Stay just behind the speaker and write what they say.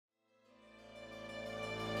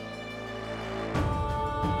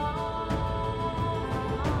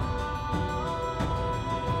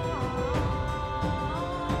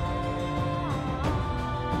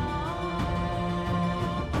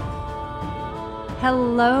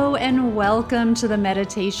Hello and welcome to the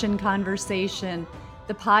Meditation Conversation,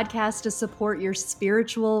 the podcast to support your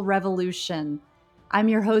spiritual revolution. I'm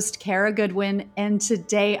your host, Kara Goodwin, and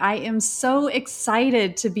today I am so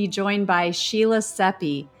excited to be joined by Sheila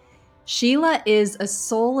Seppi. Sheila is a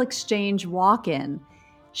soul exchange walk-in.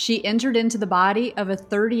 She entered into the body of a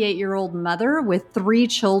 38-year-old mother with 3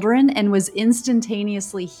 children and was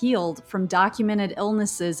instantaneously healed from documented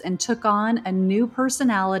illnesses and took on a new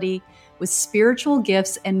personality with spiritual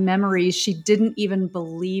gifts and memories she didn't even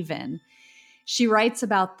believe in. She writes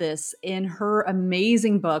about this in her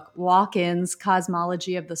amazing book, Walk-ins: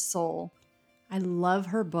 Cosmology of the Soul. I love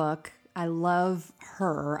her book. I love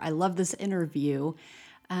her. I love this interview.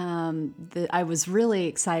 I was really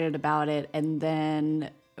excited about it. And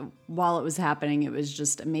then while it was happening, it was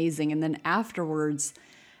just amazing. And then afterwards,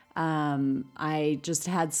 I just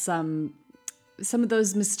had some of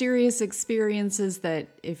those mysterious experiences that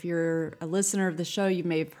if you're a listener of the show, you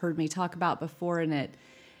may have heard me talk about before. And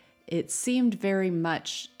it seemed very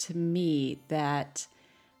much to me that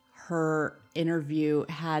her interview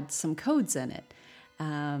had some codes in it.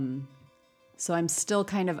 So I'm still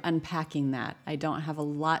kind of unpacking that. I don't have a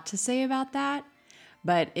lot to say about that,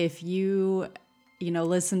 but if you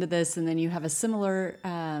listen to this and then you have a similar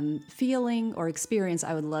feeling or experience,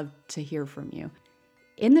 I would love to hear from you.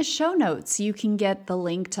 In the show notes, you can get the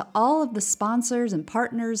link to all of the sponsors and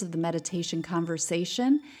partners of the Meditation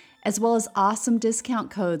Conversation, as well as awesome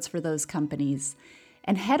discount codes for those companies.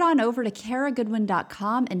 And head on over to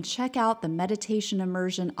karagoodwin.com and check out the Meditation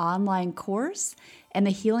Immersion online course and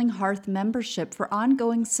the Healing Hearth membership for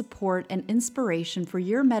ongoing support and inspiration for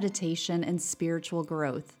your meditation and spiritual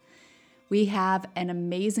growth. We have an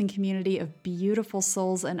amazing community of beautiful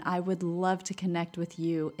souls, and I would love to connect with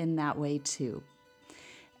you in that way too.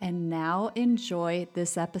 And now enjoy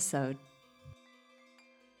this episode.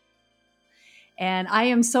 And I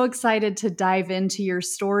am so excited to dive into your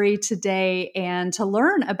story today and to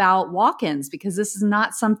learn about walk-ins, because this is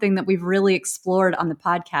not something that we've really explored on the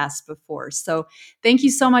podcast before. So thank you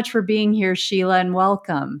so much for being here, Sheila, and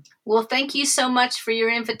welcome. Well, thank you so much for your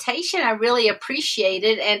invitation. I really appreciate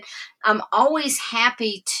it. And I'm always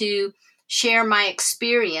happy to share my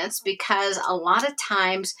experience, because a lot of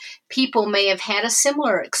times people may have had a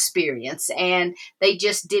similar experience and they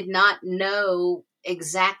just did not know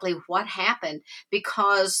exactly what happened,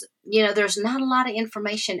 because there's not a lot of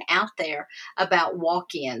information out there about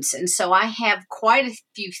walk-ins. And so I have quite a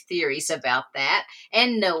few theories about that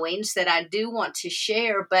and knowings that I do want to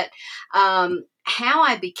share. But how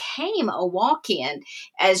I became a walk-in,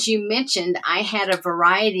 as you mentioned, I had a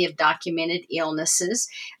variety of documented illnesses,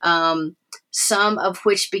 some of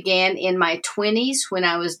which began in my 20s when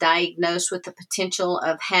I was diagnosed with the potential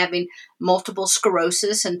of having multiple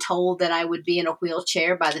sclerosis and told that I would be in a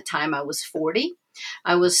wheelchair by the time I was 40.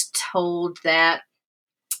 I was told that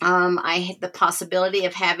I had the possibility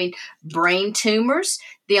of having brain tumors.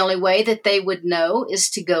 The only way that they would know is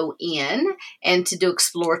to go in and to do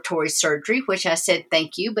exploratory surgery, which I said,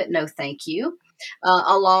 thank you, but no thank you.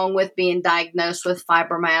 Along with being diagnosed with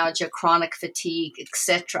fibromyalgia, chronic fatigue,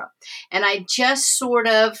 etc. And I just sort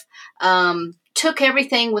of took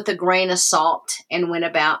everything with a grain of salt and went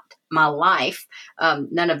about my life.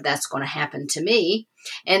 None of that's going to happen to me.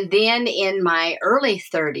 And then in my early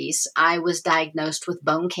 30s, I was diagnosed with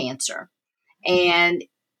bone cancer. And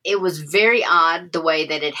it was very odd the way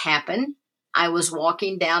that it happened. I was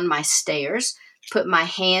walking down my stairs, put my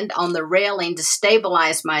hand on the railing to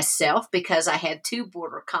stabilize myself because I had 2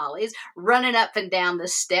 border collies running up and down the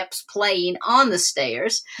steps, playing on the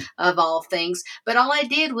stairs, of all things. But all I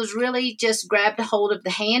did was really just grab a hold of the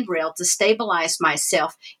handrail to stabilize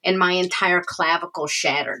myself, and my entire clavicle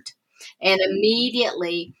shattered. And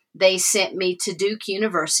immediately they sent me to Duke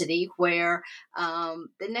University, where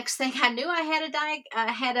the next thing I knew, I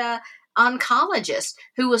had a oncologist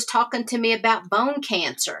who was talking to me about bone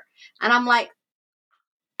cancer. And I'm like,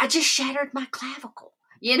 I just shattered my clavicle,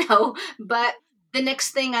 but the next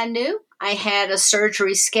thing I knew, I had a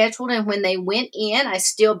surgery scheduled. And when they went in, I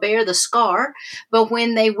still bear the scar, but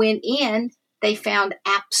when they went in, they found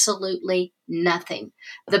absolutely nothing.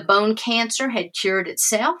 The bone cancer had cured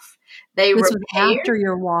itself. This was after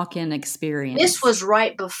your walk-in experience. This was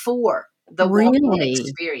right before the walk-in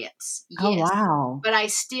experience. Yes. Oh, wow. But I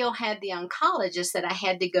still had the oncologist that I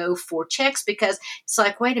had to go for checks, because it's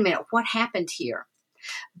like, wait a minute, what happened here?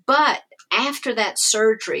 But after that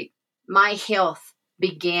surgery, my health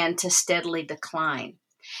began to steadily decline.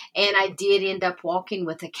 And I did end up walking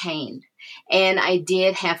with a cane. And I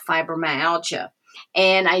did have fibromyalgia.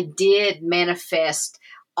 And I did manifest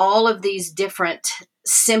all of these different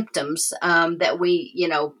symptoms that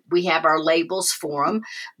we have our labels for them,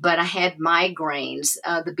 but I had migraines,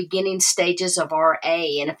 the beginning stages of RA.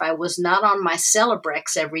 And if I was not on my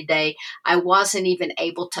Celebrex every day, I wasn't even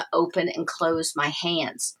able to open and close my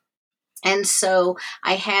hands. And so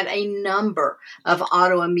I had a number of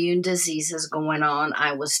autoimmune diseases going on.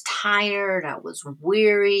 I was tired. I was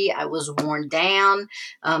weary. I was worn down.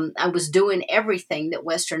 I was doing everything that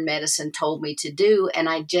Western medicine told me to do. And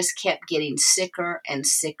I just kept getting sicker and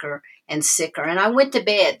sicker and sicker. And I went to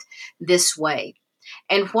bed this way.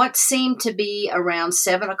 And what seemed to be around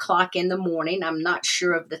 7 o'clock in the morning, I'm not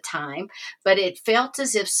sure of the time, but it felt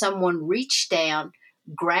as if someone reached down,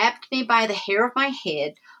 grabbed me by the hair of my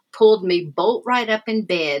head, pulled me bolt right up in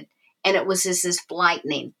bed, and it was as if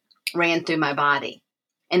lightning ran through my body.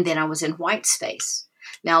 And then I was in white space.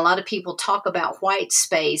 Now, a lot of people talk about white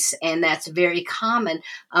space, and that's very common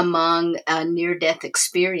among near-death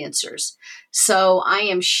experiencers. So I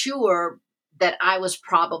am sure that I was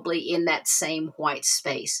probably in that same white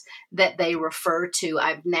space that they refer to.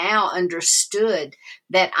 I've now understood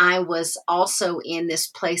that I was also in this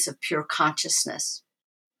place of pure consciousness.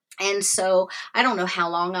 And so I don't know how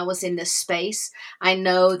long I was in this space. I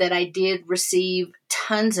know that I did receive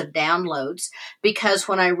tons of downloads because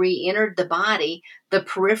when I re-entered the body, the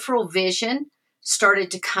peripheral vision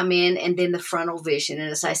started to come in and then the frontal vision.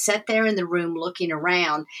 And as I sat there in the room looking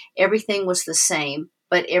around, everything was the same,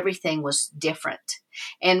 but everything was different.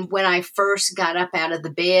 And when I first got up out of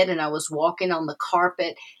the bed and I was walking on the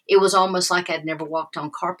carpet, it was almost like I'd never walked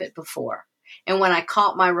on carpet before. And when I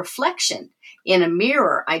caught my reflection in a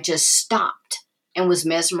mirror, I just stopped and was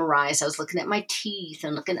mesmerized. I was looking at my teeth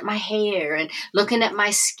and looking at my hair and looking at my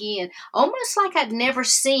skin, almost like I'd never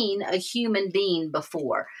seen a human being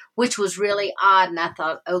before, which was really odd. And I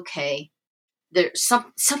thought, okay,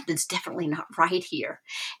 something's definitely not right here.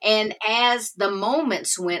 And as the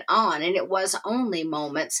moments went on, and it was only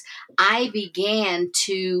moments, I began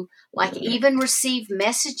to even receive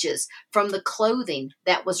messages from the clothing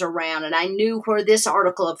that was around. And I knew where this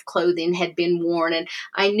article of clothing had been worn, and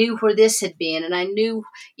I knew where this had been, and I knew,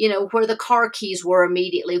 where the car keys were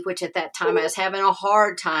immediately, which at that time I was having a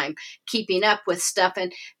hard time keeping up with stuff.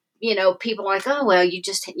 And, people are like, oh, well,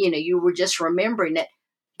 you were just remembering it.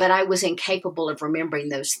 But I was incapable of remembering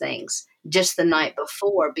those things just the night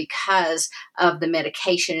before because of the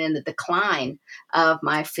medication and the decline of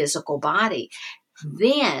my physical body.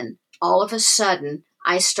 Then, all of a sudden,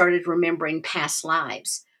 I started remembering past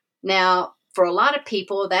lives. Now, for a lot of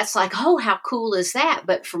people, that's like, oh, how cool is that?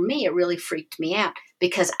 But for me, it really freaked me out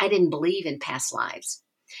because I didn't believe in past lives.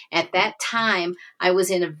 At that time, I was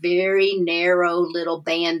in a very narrow little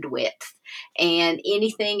bandwidth, and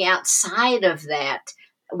anything outside of that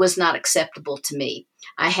was not acceptable to me.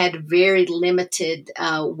 I had a very limited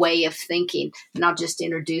way of thinking. And I'll just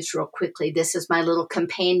introduce real quickly. This is my little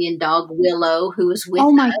companion dog, Willow, who is with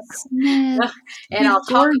Oh my us. goodness. And He's I'll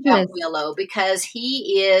talk about gorgeous. Willow because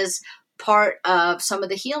he is part of some of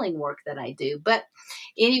the healing work that I do. But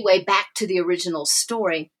anyway, back to the original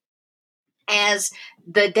story. As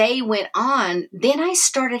the day went on, then I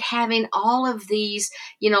started having all of these,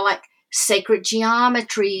 sacred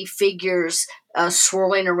geometry figures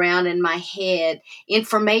swirling around in my head,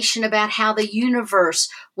 information about how the universe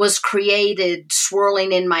was created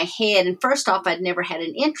swirling in my head. And first off, I'd never had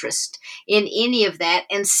an interest in any of that.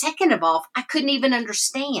 And second of all, I couldn't even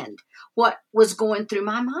understand what was going through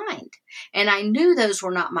my mind. And I knew those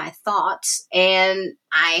were not my thoughts, and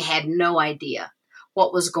I had no idea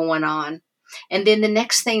what was going on. And then the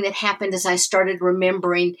next thing that happened is I started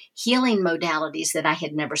remembering healing modalities that I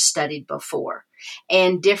had never studied before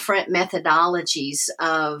and different methodologies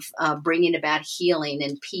of bringing about healing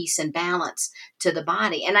and peace and balance to the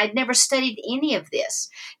body. And I'd never studied any of this.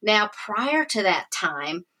 Now, prior to that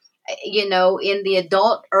time, in the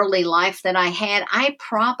adult early life that I had, I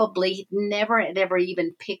probably never had ever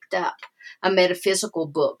even picked up a metaphysical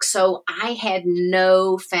book. So I had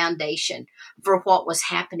no foundation for what was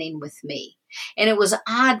happening with me. And it was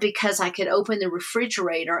odd because I could open the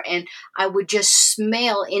refrigerator and I would just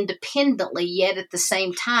smell independently, yet at the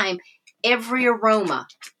same time, every aroma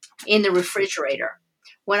in the refrigerator.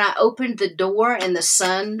 When I opened the door and the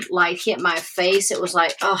sunlight hit my face, it was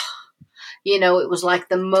like, oh, it was like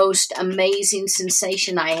the most amazing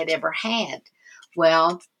sensation I had ever had.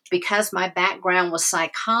 Well, because my background was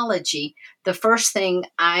psychology, the first thing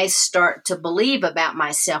I start to believe about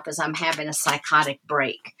myself is I'm having a psychotic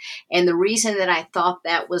break. And the reason that I thought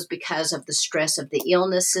that was because of the stress of the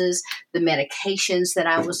illnesses, the medications that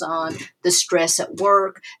I was on, the stress at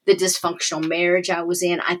work, the dysfunctional marriage I was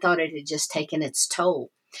in. I thought it had just taken its toll.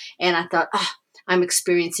 And I thought, I'm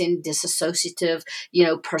experiencing dissociative,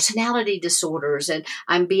 personality disorders, and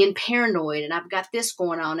I'm being paranoid, and I've got this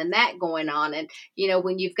going on and that going on. And,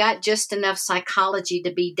 when you've got just enough psychology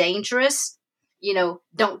to be dangerous,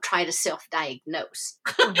 don't try to self-diagnose.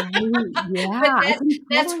 Right. But Yeah, I can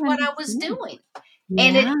that's totally what I was understand. doing.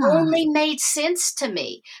 And it Yeah. only made sense to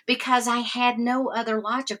me because I had no other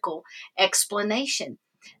logical explanation.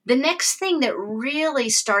 The next thing that really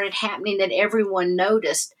started happening that everyone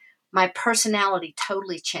noticed, my personality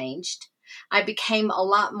totally changed. I became a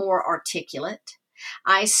lot more articulate.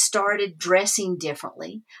 I started dressing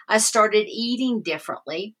differently. I started eating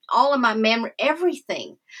differently. All of my memory,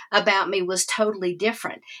 everything about me was totally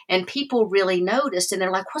different. And people really noticed and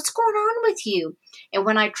they're like, "What's going on with you?" And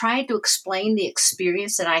when I tried to explain the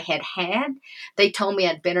experience that I had had, they told me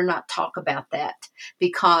I'd better not talk about that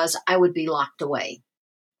because I would be locked away.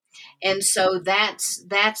 And so that's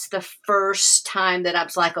the first time that I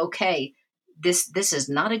was like, okay, this is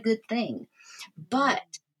not a good thing. But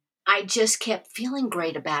I just kept feeling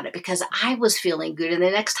great about it because I was feeling good. And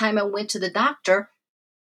the next time I went to the doctor,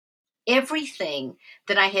 everything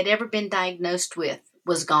that I had ever been diagnosed with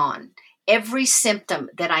was gone. Every symptom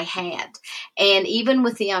that I had. And even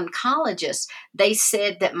with the oncologist, they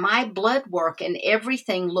said that my blood work and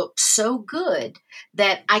everything looked so good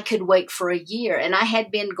that I could wait for a year. And I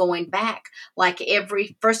had been going back like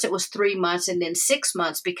first it was 3 months and then 6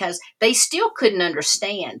 months because they still couldn't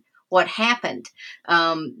understand what happened.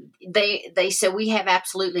 They said, "We have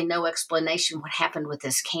absolutely no explanation what happened with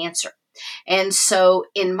this cancer." And so,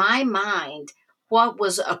 in my mind, what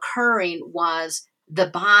was occurring was the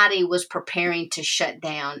body was preparing to shut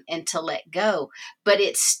down and to let go, but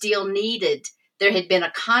it still needed, there had been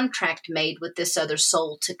a contract made with this other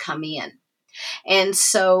soul to come in. And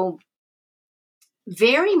so,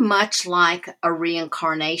 very much like a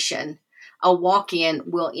reincarnation, a walk in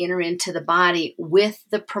will enter into the body with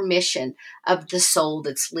the permission of the soul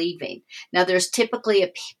that's leaving. Now, there's typically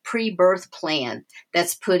a pre birth plan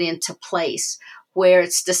that's put into place where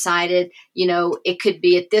it's decided, it could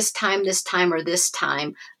be at this time, or this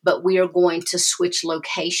time, but we are going to switch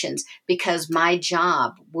locations because my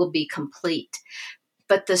job will be complete.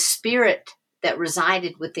 But the spirit that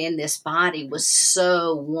resided within this body was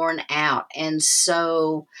so worn out and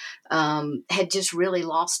so had just really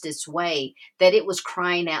lost its way that it was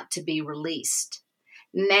crying out to be released.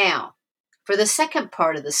 Now, for the second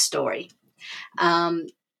part of the story, um,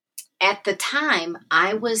 at the time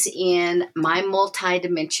I was in my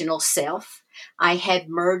multidimensional self. I had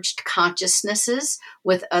merged consciousnesses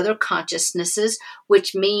with other consciousnesses,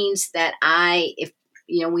 which means that if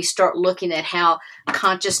we start looking at how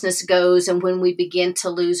consciousness goes, and when we begin to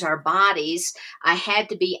lose our bodies, I had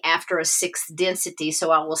to be after a sixth density.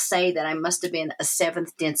 So I will say that I must have been a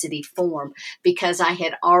seventh density form because I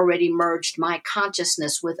had already merged my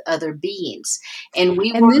consciousness with other beings. And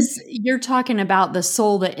we And were this, you're talking about the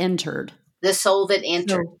soul that entered. the soul that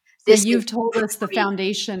entered. So This is you've told us the pre,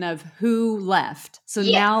 foundation of who left. So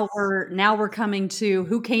yes, now we're coming to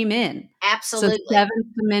who came in. So absolutely. seventh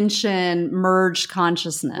dimension merged Right.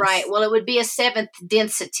 consciousness. Well, it would be a seventh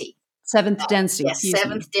density. Seventh density, Yes, excuse me.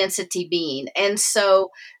 seventh density being. And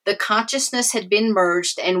so the consciousness had been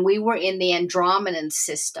merged, and we were in the Andromedan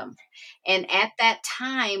system. And at that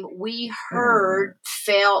time, we heard,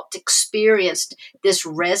 felt, experienced this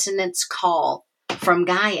resonance call from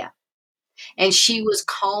Gaia. And she was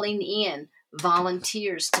calling in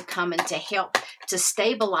volunteers to come and to help to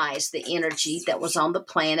stabilize the energy that was on the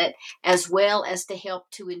planet, as well as to help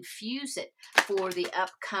to infuse it for the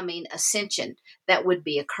upcoming ascension that would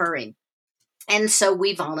be occurring. And so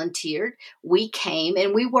we volunteered, we came,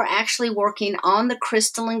 and we were actually working on the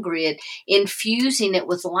crystalline grid, infusing it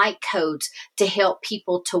with light codes to help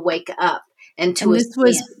people to wake up and to And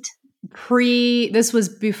ascend. this was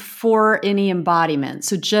before any embodiment.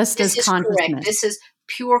 So just as This is correct. consciousness. This is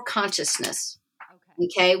pure consciousness. Okay.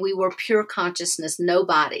 Okay, we were pure consciousness, no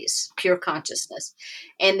bodies, pure consciousness.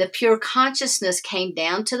 And the pure consciousness came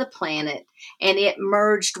down to the planet and it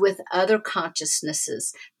merged with other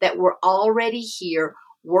consciousnesses that were already here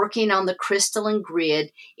working on the crystalline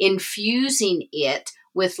grid, infusing it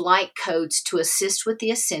with light codes to assist with the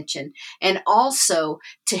ascension and also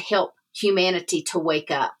to help humanity to wake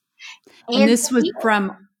up And and this to was heal.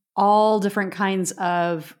 from all different kinds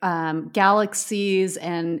of galaxies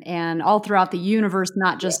and all throughout the universe,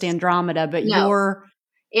 not just Yes. Andromeda, but No.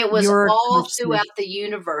 It was your all consciousness. throughout the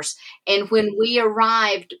universe. And when we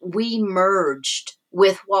arrived, we merged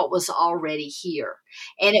with what was already here.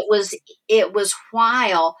 And it was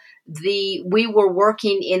while we were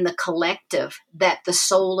working in the collective that the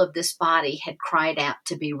soul of this body had cried out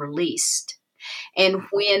to be released. And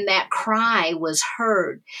when that cry was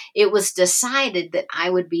heard, it was decided that I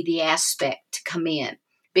would be the aspect to come in.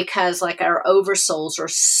 Because, like, our oversouls are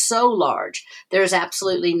so large, there's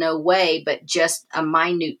absolutely no way but just a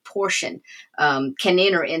minute portion can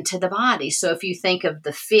enter into the body. So if you think of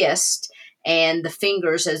the fist and the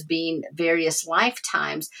fingers as being various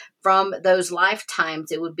lifetimes, from those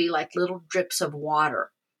lifetimes, it would be like little drips of water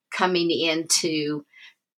coming into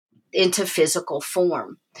physical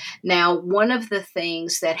form. Now, one of the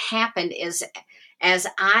things that happened is, as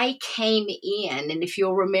I came in, and if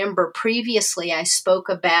you'll remember previously, I spoke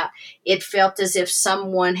about it felt as if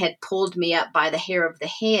someone had pulled me up by the hair of the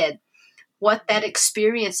head. What that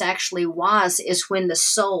experience actually was is when the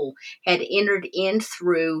soul had entered in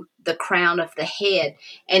through the crown of the head,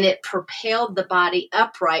 and it propelled the body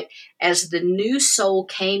upright as the new soul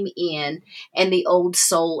came in and the old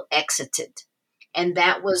soul exited. And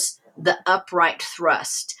that was the upright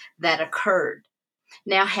thrust that occurred.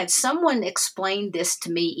 Now, had someone explained this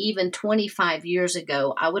to me even 25 years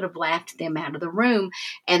ago, I would have laughed them out of the room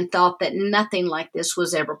and thought that nothing like this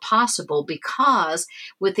was ever possible, because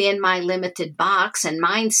within my limited box and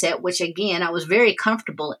mindset, which again, I was very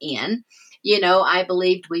comfortable in, I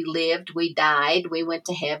believed we lived, we died, we went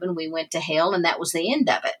to heaven, we went to hell, and that was the end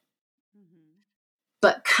of it.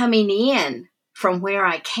 But coming in from where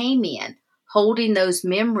I came in, holding those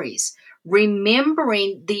memories,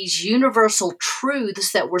 remembering these universal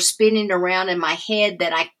truths that were spinning around in my head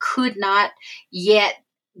that I could not yet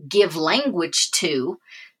give language to,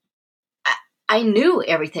 I knew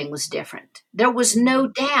everything was different. There was no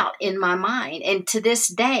doubt in my mind. And to this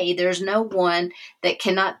day, there's no one that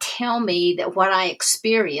cannot tell me that what I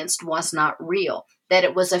experienced was not real, that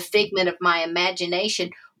it was a figment of my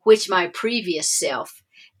imagination, which my previous self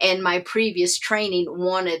and my previous training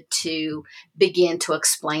wanted to begin to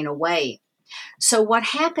explain away. So what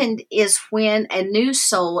happened is, when a new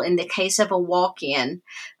soul, in the case of a walk-in,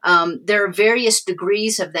 there are various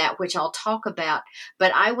degrees of that, which I'll talk about,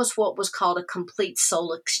 but I was what was called a complete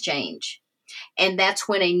soul exchange. And that's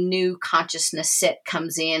when a new consciousness set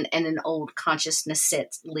comes in and an old consciousness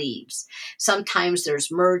set leaves. Sometimes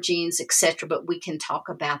there's mergings, etc., but we can talk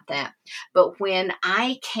about that. But when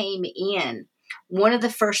I came in, one of the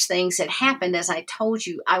first things that happened, as I told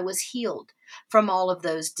you, I was healed from all of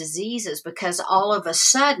those diseases, because all of a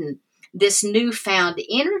sudden, this newfound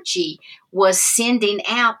energy was sending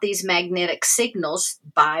out these magnetic signals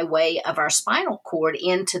by way of our spinal cord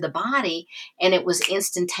into the body, and it was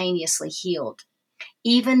instantaneously healed,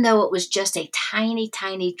 even though it was just a tiny,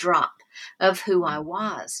 tiny drop of who I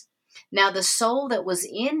was. Now, the soul that was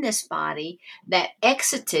in this body that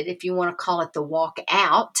exited, if you want to call it the walk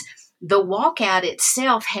out, the walkout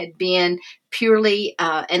itself had been purely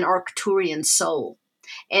an Arcturian soul.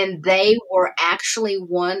 And they were actually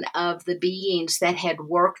one of the beings that had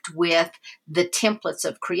worked with the templates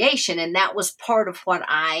of creation. And that was part of what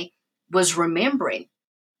I was remembering.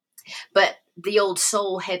 But the old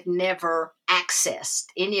soul had never accessed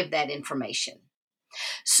any of that information.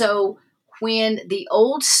 So when the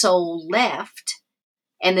old soul left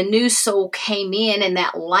and the new soul came in, and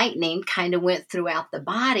that lightning kind of went throughout the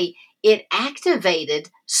body, it activated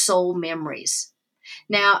soul memories.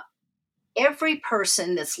 Now, every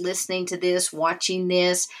person that's listening to this, watching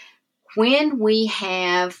this, when we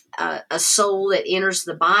have a soul that enters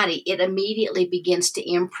the body, it immediately begins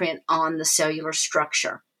to imprint on the cellular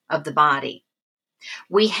structure of the body.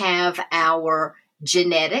 We have our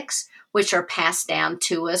genetics, which are passed down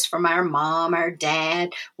to us from our mom, our dad.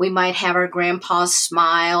 We might have our grandpa's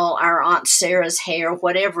smile, our Aunt Sarah's hair,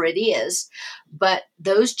 whatever it is. But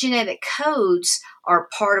those genetic codes are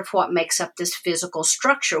part of what makes up this physical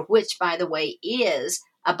structure, which, by the way, is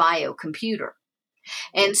a biocomputer.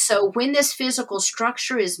 And so when this physical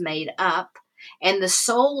structure is made up and the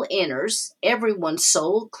soul enters, everyone's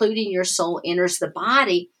soul, including your soul, enters the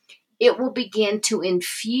body, it will begin to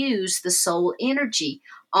infuse the soul energy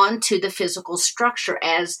onto the physical structure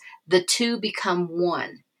as the two become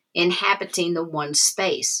one, inhabiting the one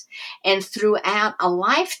space. And throughout a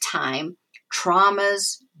lifetime,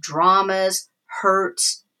 traumas, dramas,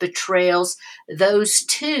 hurts, betrayals, those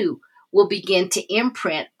two will begin to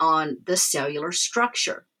imprint on the cellular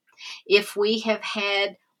structure. If we have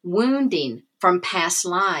had wounding from past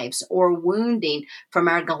lives, or wounding from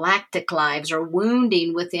our galactic lives, or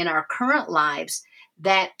wounding within our current lives,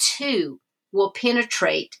 that too will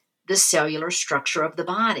penetrate the cellular structure of the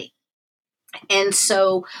body. And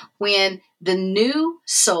so when the new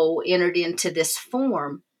soul entered into this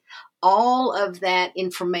form, all of that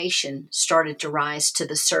information started to rise to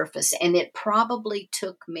the surface. And it probably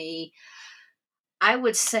took me, I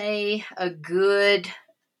would say, a good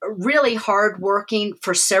really hard working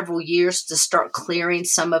for several years to start clearing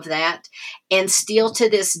some of that. And still to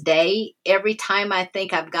this day, every time I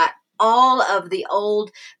think I've got all of the old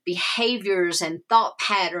behaviors and thought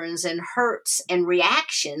patterns and hurts and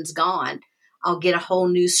reactions gone, I'll get a whole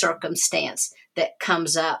new circumstance that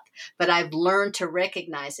comes up. But I've learned to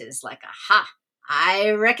recognize it. It's like, aha,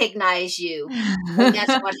 I recognize you. And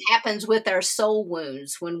that's what happens with our soul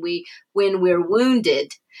wounds. When we're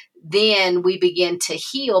wounded, then we begin to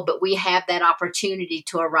heal, but we have that opportunity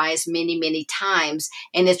to arise many, many times,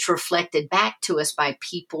 and it's reflected back to us by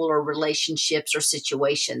people or relationships or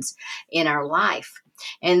situations in our life.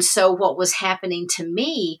 And so what was happening to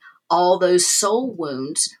me, all those soul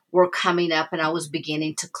wounds were coming up, and I was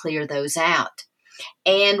beginning to clear those out.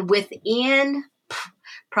 And within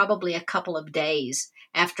probably a couple of days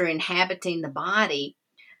after inhabiting the body,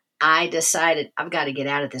 I decided I've got to get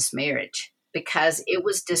out of this marriage because it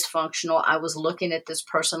was dysfunctional. I was looking at this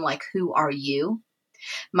person like, who are you?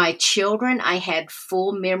 My children, I had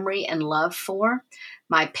full memory and love for.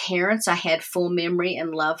 My parents, I had full memory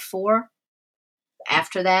and love for.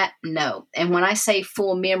 After that, no. And when I say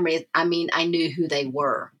full memory, I mean I knew who they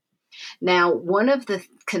were. Now, one of the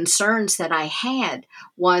concerns that I had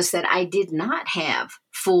was that I did not have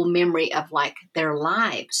full memory of like their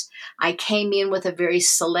lives. I came in with a very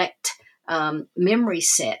select memory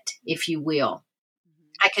set, if you will.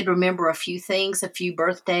 I could remember a few things, a few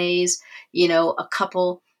birthdays, a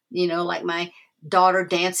couple, like my daughter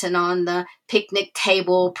dancing on the picnic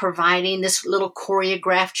table, providing this little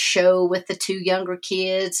choreographed show with the two younger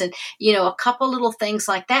kids and, a couple little things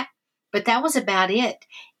like that. But that was about it.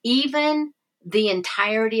 Even the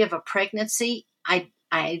entirety of a pregnancy,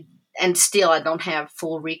 and still I don't have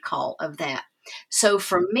full recall of that. So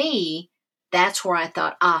for me, that's where I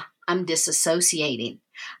thought, I'm disassociating.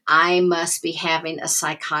 I must be having a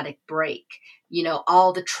psychotic break.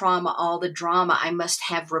 All the trauma, all the drama I must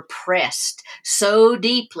have repressed so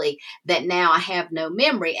deeply that now I have no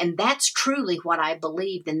memory. And that's truly what I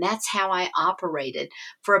believed. And that's how I operated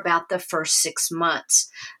for about the first 6 months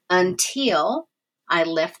until I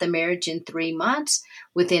left the marriage in 3 months.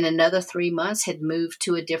 Within another 3 months, had moved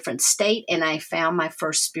to a different state, and I found my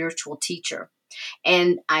first spiritual teacher.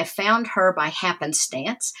 And I found her by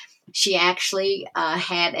happenstance. She actually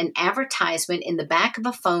had an advertisement in the back of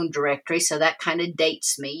a phone directory, so that kind of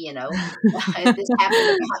dates me, This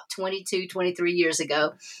happened about 22, 23 years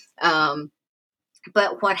ago.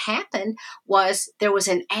 But what happened was there was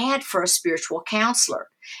an ad for a spiritual counselor.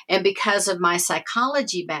 And because of my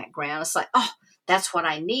psychology background, it's like, that's what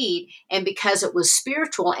I need. And because it was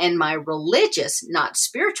spiritual and my religious, not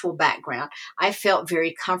spiritual background, I felt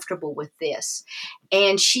very comfortable with this.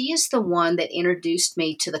 And she is the one that introduced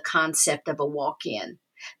me to the concept of a walk-in,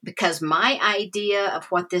 because my idea of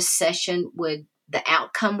what this session the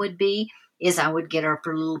outcome would be is I would get her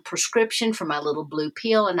a little prescription for my little blue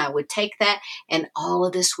pill, and I would take that, and all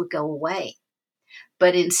of this would go away.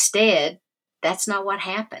 But instead, that's not what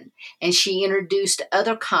happened. And she introduced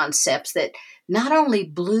other concepts that not only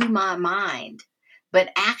blew my mind, but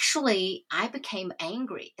actually I became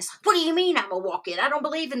angry. It's like, what do you mean I'm a walk-in? I don't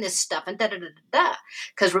believe in this stuff, and da-da-da-da-da.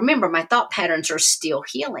 Because remember, my thought patterns are still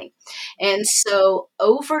healing. And so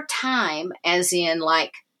over time, as in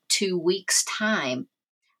like 2 weeks' time,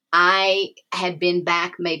 I had been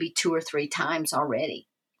back maybe 2 or 3 times already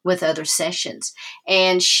with other sessions.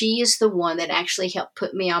 And she is the one that actually helped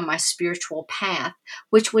put me on my spiritual path,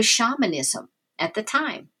 which was shamanism at the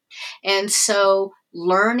time. And so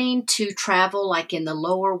learning to travel like in the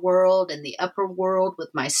lower world and the upper world with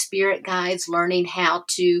my spirit guides, learning how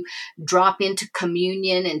to drop into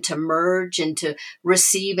communion and to merge and to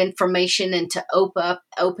receive information and to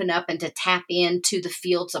open up and to tap into the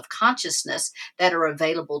fields of consciousness that are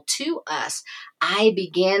available to us, I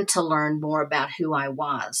began to learn more about who I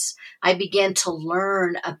was. I began to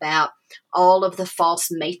learn about all of the false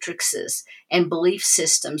matrices and belief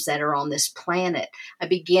systems that are on this planet. I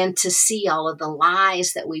began to see all of the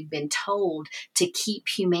lies that we've been told to keep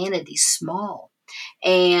humanity small.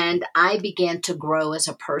 And I began to grow as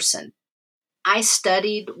a person. I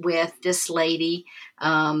studied with this lady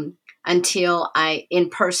until I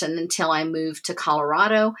moved to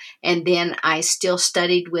Colorado. And then I still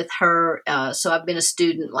studied with her. So I've been a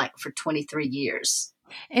student like for 23 years.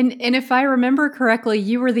 And if I remember correctly,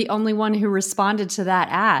 you were the only one who responded to that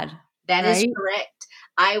ad. That right? is correct.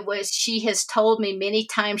 She has told me many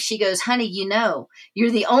times, she goes, honey,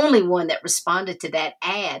 you're the only one that responded to that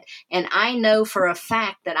ad. And I know for a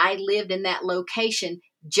fact that I lived in that location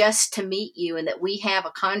just to meet you and that we have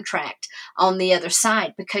a contract on the other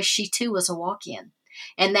side, because she too was a walk-in.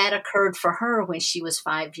 And that occurred for her when she was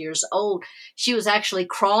 5 years old. She was actually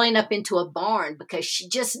crawling up into a barn because she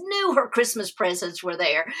just knew her Christmas presents were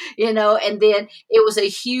there, and then it was a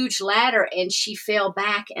huge ladder and she fell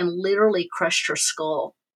back and literally crushed her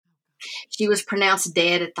skull. She was pronounced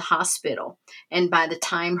dead at the hospital. And by the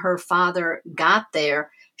time her father got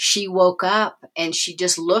there, she woke up and she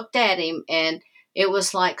just looked at him, and it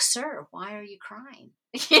was like, "Sir, why are you crying?"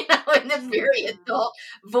 In a very adult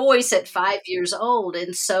voice at 5 years old.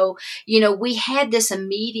 And so, we had this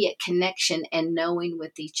immediate connection and knowing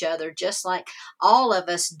with each other, just like all of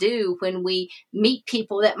us do when we meet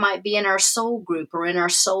people that might be in our soul group or in our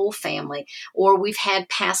soul family, or we've had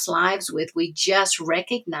past lives with, we just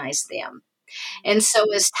recognize them. And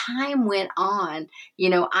so as time went on,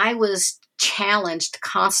 I was challenged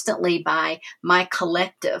constantly by my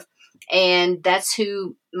collective. And that's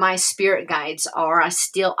who my spirit guides are. I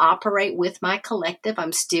still operate with my collective.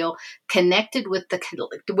 I'm still connected with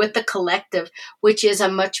the collective, which is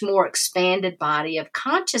a much more expanded body of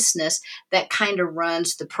consciousness that kind of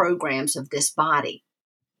runs the programs of this body.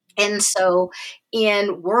 And so,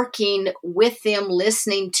 in working with them,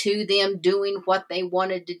 listening to them, doing what they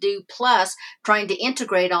wanted to do, plus trying to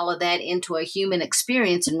integrate all of that into a human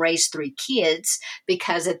experience and raise three kids,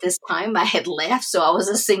 because at this time I had left, so I was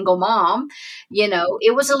a single mom,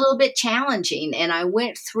 it was a little bit challenging. And I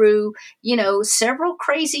went through, several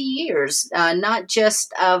crazy years, not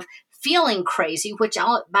just of feeling crazy, which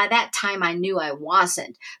by that time I knew I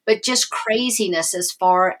wasn't, but just craziness as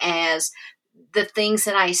far as the things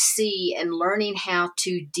that I see and learning how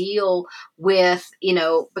to deal with,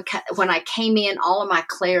 because when I came in, all of my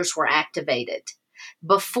clairs were activated.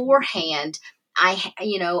 Beforehand, I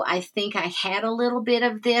think I had a little bit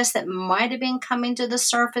of this that might have been coming to the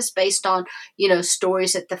surface based on,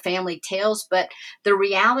 stories that the family tells. But the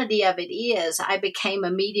reality of it is I became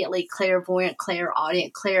immediately clairvoyant,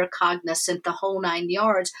 clairaudient, claircognizant, the whole 9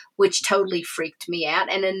 yards, which totally freaked me out.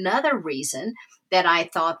 And another reason that I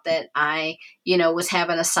thought that I, was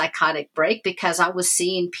having a psychotic break, because I was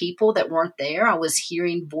seeing people that weren't there. I was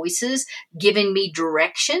hearing voices giving me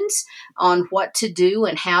directions on what to do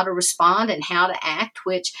and how to respond and how to act,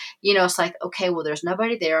 which, it's like, okay, well, there's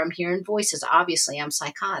nobody there. I'm hearing voices. Obviously, I'm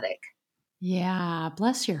psychotic. Yeah,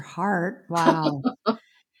 bless your heart. Wow.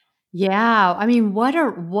 Yeah, I mean, what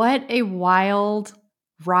a wild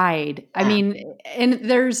ride. I Yeah. mean,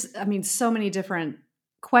 and so many different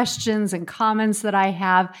questions and comments that I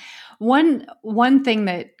have. One thing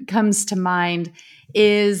that comes to mind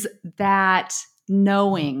is that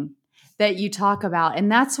knowing that you talk about.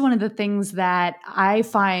 And that's one of the things that I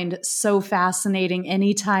find so fascinating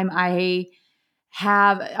anytime I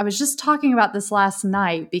was just talking about this last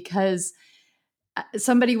night, because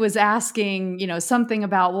somebody was asking, something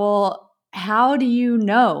about, well, how do you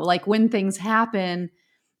know, like, when things happen?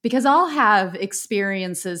 Because I'll have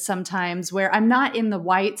experiences sometimes where I'm not in the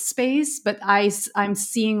white space, but I'm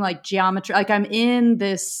seeing like geometry, like I'm in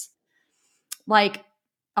this, like,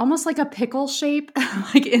 almost like a pickle shape,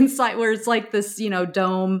 like inside, where it's like this,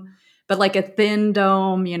 dome, but like a thin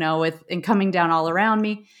dome, and coming down all around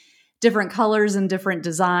me, different colors and different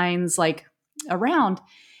designs, like around.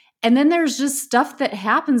 And then there's just stuff that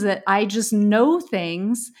happens that I just know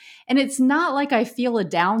things. And it's not like I feel a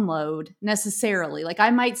download necessarily. Like,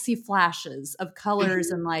 I might see flashes of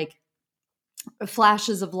colors Mhm. and like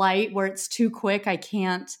flashes of light where it's too quick. I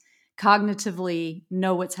can't cognitively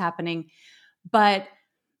know what's happening. But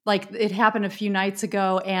like, it happened a few nights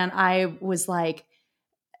ago, and I was like,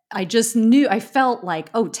 I just knew, I felt like,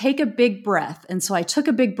 oh, take a big breath. And so I took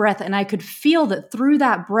a big breath, and I could feel that through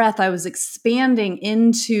that breath, I was expanding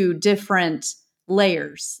into different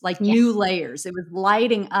layers, like Yeah. new layers. It was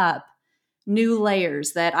lighting up new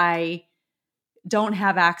layers that I don't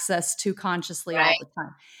have access to consciously all Right. the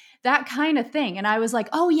time. That kind of thing. And I was like,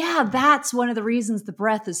 oh, yeah, that's one of the reasons the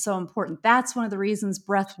breath is so important. That's one of the reasons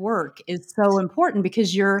breath work is so important,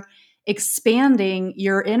 because you're expanding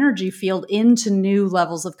your energy field into new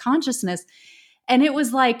levels of consciousness. And it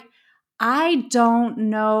was like, I don't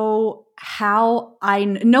know how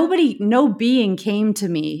no being came to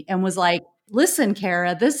me and was like, listen,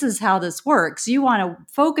 Kara, this is how this works. You want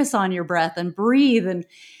to focus on your breath and breathe. And,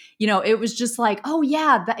 it was just like, oh,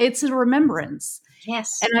 yeah, it's a remembrance.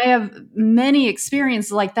 Yes. And I have many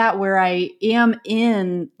experiences like that where I am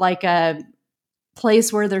in like a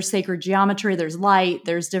place where there's sacred geometry, there's light,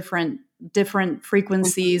 there's different Mhm.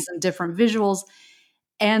 frequencies and different visuals.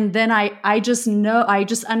 And then I just know, I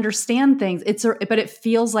just understand things. But it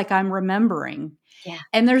feels like I'm remembering. Yeah.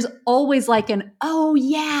 And there's always like an, oh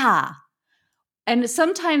yeah. And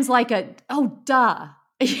sometimes like a, oh duh.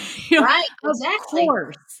 Right. Of Exactly.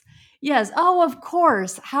 course. Yes. Oh, of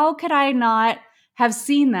course. How could I not have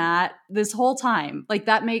seen that this whole time? Like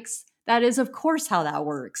that is of course how that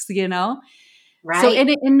works, you know? So Right.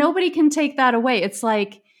 and nobody can take that away. It's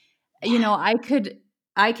like, Yeah.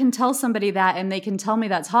 I can tell somebody that and they can tell me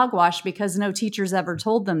that's hogwash because no teacher's ever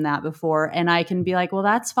told them that before. And I can be like, well,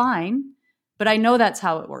 that's fine. But I know that's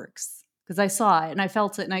how it works because I saw it and I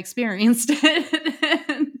felt it and I experienced it.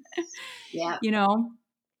 And, Yeah. you know,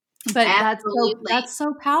 but Absolutely. that's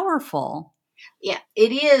so powerful. Yeah,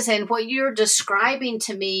 it is. And what you're describing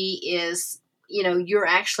to me is, you're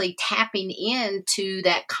actually tapping into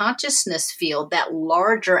that consciousness field, that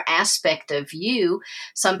larger aspect of you.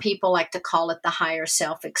 Some people like to call it the higher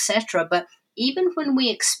self, etc. But even when we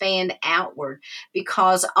expand outward,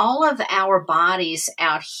 because all of our bodies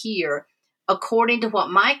out here, according to what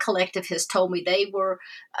my collective has told me, uh,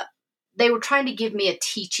 they were trying to give me a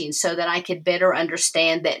teaching so that I could better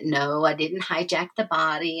understand that no, I didn't hijack the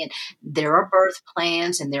body, and there are birth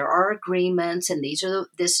plans and there are agreements, and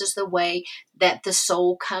this is the way that the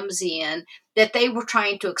soul comes in, that they were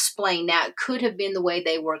trying to explain. Now it could have been the way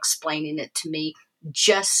they were explaining it to me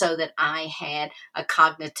just so that I had a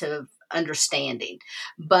cognitive understanding.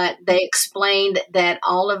 But they explained that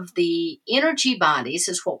all of the energy bodies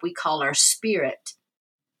is what we call our spirit,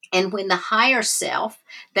 and when the higher self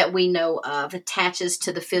that we know of attaches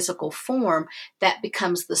to the physical form, that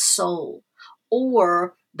becomes the soul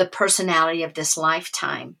or the personality of this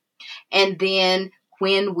lifetime. And then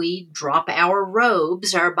when we drop our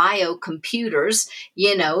robes, our biocomputers,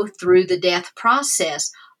 through the death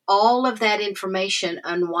process, all of that information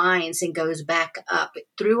unwinds and goes back up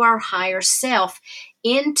through our higher self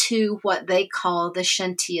into what they call the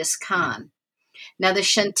Shantias Khan. Now, the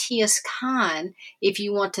Shantias Khan, if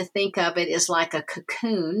you want to think of it, is like a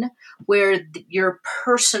cocoon where your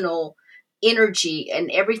personal energy and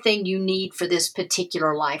everything you need for this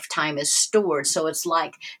particular lifetime is stored. So it's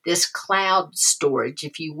like this cloud storage,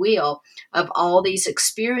 if you will, of all these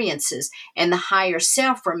experiences. And the higher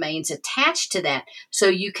self remains attached to that. So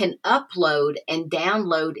you can upload and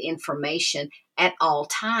download information at all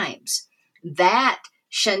times. That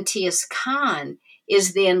Shantias Khan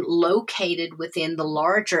is then located within the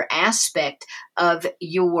larger aspect of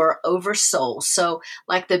your oversoul. So,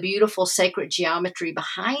 like the beautiful sacred geometry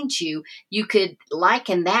behind you, you could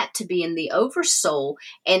liken that to be in the oversoul,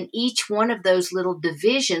 and each one of those little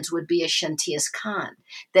divisions would be a Shantias Khan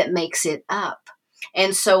that makes it up.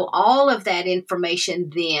 And so all of that information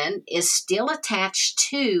then is still attached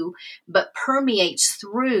to, but permeates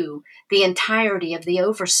through the entirety of the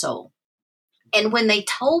oversoul. And when they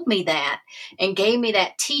told me that and gave me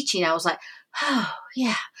that teaching, I was like, oh,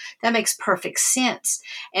 yeah, that makes perfect sense.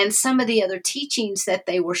 And some of the other teachings that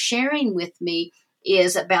they were sharing with me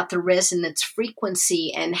is about the resonance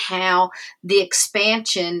frequency and how the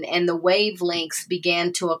expansion and the wavelengths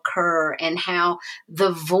began to occur, and how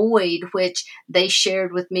the void, which they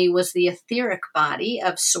shared with me, was the etheric body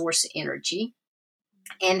of source energy,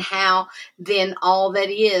 and how then all that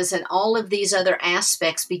is and all of these other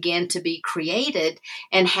aspects began to be created,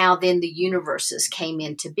 and how then the universes came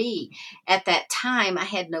into be. At that time, I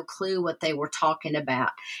had no clue what they were talking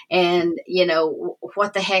about. And,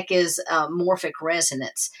 what the heck is morphic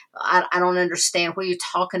resonance? I don't understand. What are you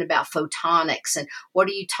talking about? Photonics, and what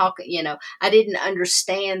are you talking? I didn't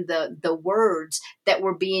understand the words that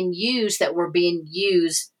were being used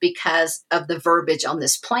because of the verbiage on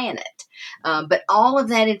this planet. But all of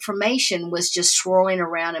that information was just swirling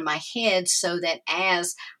around in my head, so that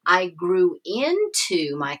as I grew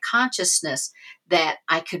into my consciousness, that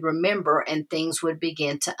I could remember and things would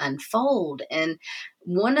begin to unfold. And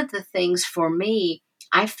one of the things for me,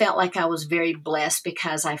 I felt like I was very blessed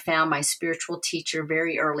because I found my spiritual teacher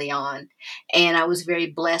very early on. And I was very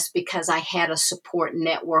blessed because I had a support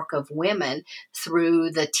network of women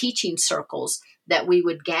through the teaching circles that we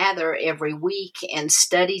would gather every week and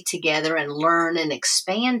study together and learn and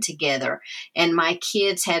expand together. And my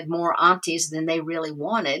kids had more aunties than they really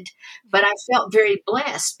wanted, but I felt very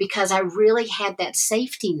blessed because I really had that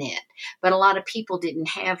safety net. But a lot of people didn't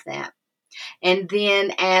have that. And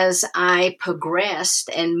then as I progressed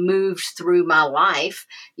and moved through my life,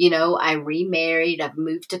 I remarried, I've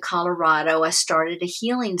moved to Colorado, I started a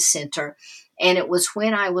healing center. And it was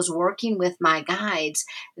when I was working with my guides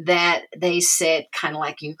that they said, kind of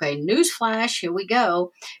like, okay, newsflash, here we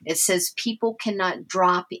go. It says people cannot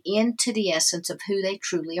drop into the essence of who they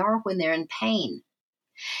truly are when they're in pain.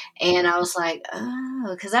 And I was like, oh,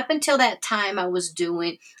 because up until that time, I was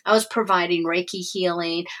providing Reiki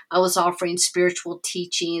healing. I was offering spiritual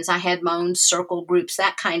teachings. I had my own circle groups,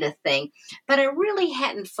 that kind of thing. But I really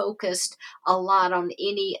hadn't focused a lot on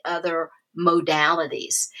any other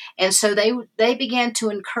modalities. And so they began to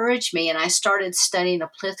encourage me, and I started studying a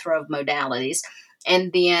plethora of modalities,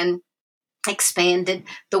 and then expanded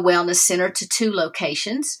the wellness center to 2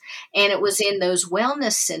 locations. And it was in those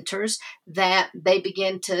wellness centers that they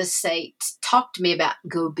began to talk to me about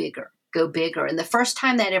go bigger, go bigger. And the first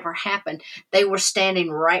time that ever happened, they were standing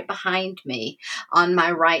right behind me on my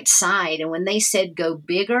right side. And when they said go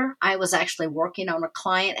bigger, I was actually working on a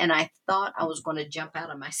client, and I thought I was going to jump out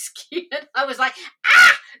of my skin. I was like,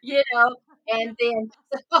 ah, and then,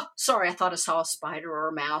 oh, sorry, I thought I saw a spider or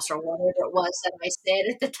a mouse or whatever it was that I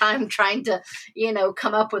said at the time, trying to,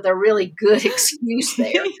 come up with a really good excuse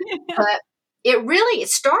there. But it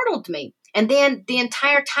startled me. And then the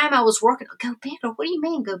entire time I was working, go bigger. What do you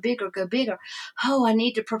mean, go bigger, go bigger? Oh, I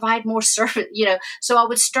need to provide more service, So I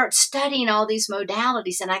would start studying all these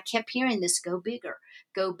modalities, and I kept hearing this go bigger,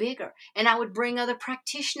 go bigger. And I would bring other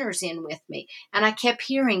practitioners in with me, and I kept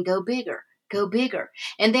hearing go bigger, go bigger.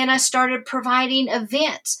 And then I started providing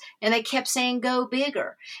events, and they kept saying go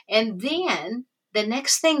bigger. And then the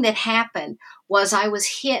next thing that happened was I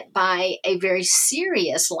was hit by a very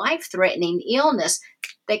serious, life-threatening illness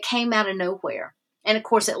that came out of nowhere. And of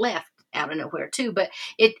course it left out of nowhere too, but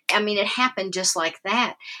it happened just like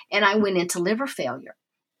that. And I went into liver failure,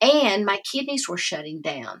 and my kidneys were shutting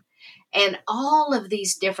down, and all of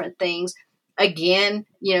these different things. Again,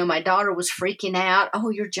 my daughter was freaking out. Oh,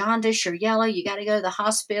 you're jaundice, you're yellow, you got to go to the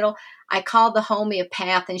hospital. I called the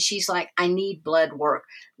homeopath, and she's like, I need blood work.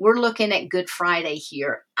 We're looking at Good Friday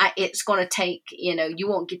here. It's going to take, you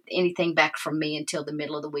won't get anything back from me until the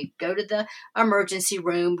middle of the week. Go to the emergency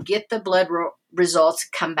room, get the blood results,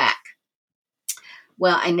 come back.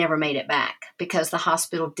 Well, I never made it back because the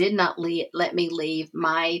hospital did not let me leave.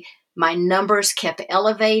 My numbers kept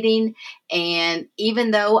elevating. And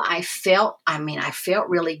even though I felt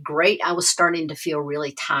really great, I was starting to feel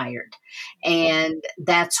really tired. And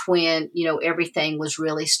that's when, everything was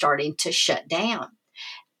really starting to shut down.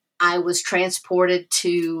 I was transported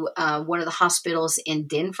to one of the hospitals in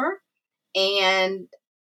Denver, and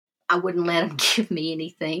I wouldn't let them give me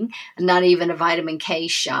anything, not even a vitamin K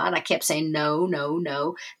shot. I kept saying, no, no,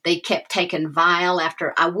 no. They kept taking vial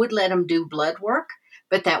after. I would let them do blood work,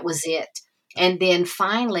 but that was it. And then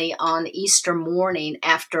finally on Easter morning,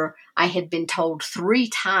 after I had been told 3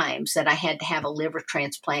 times that I had to have a liver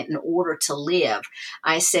transplant in order to live,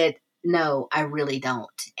 I said, no, I really don't.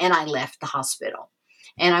 And I left the hospital.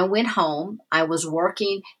 And I went home. I was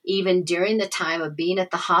working even during the time of being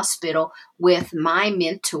at the hospital with my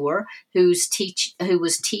mentor, who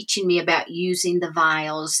was teaching me about using the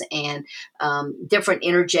vials and different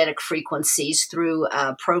energetic frequencies through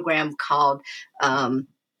a program called,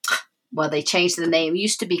 they changed the name. It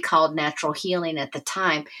used to be called Natural Healing at the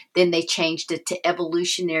time. Then they changed it to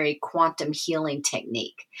Evolutionary Quantum Healing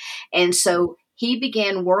Technique. And so he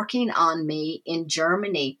began working on me in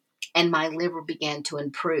Germany, and my liver began to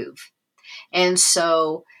improve. And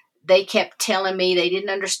so they kept telling me they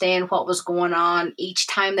didn't understand what was going on. Each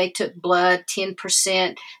time they took blood,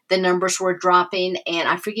 10%, the numbers were dropping. And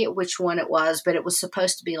I forget which one it was, but it was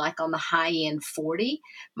supposed to be like on the high end 40.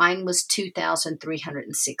 Mine was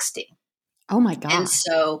 2,360. Oh my God. And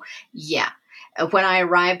so, yeah. When I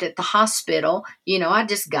arrived at the hospital, I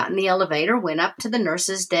just got in the elevator, went up to the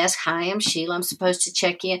nurse's desk. Hi, I'm Sheila. I'm supposed to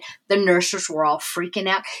check in. The nurses were all freaking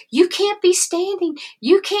out. You can't be standing.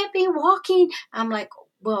 You can't be walking. I'm like,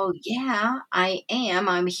 well, yeah, I am.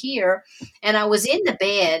 I'm here. And I was in the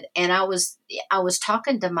bed, and I was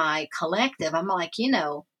talking to my collective. I'm like,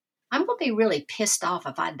 I'm going to be really pissed off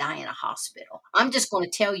if I die in a hospital. I'm just going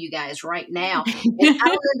to tell you guys right now. And I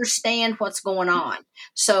don't understand what's going on.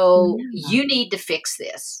 So you need to fix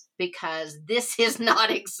this, because this is not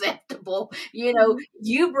acceptable.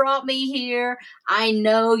 You brought me here. I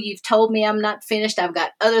know you've told me I'm not finished. I've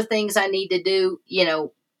got other things I need to do,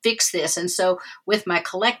 fix this. And so with my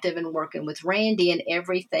collective and working with Randy and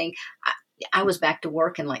everything, I was back to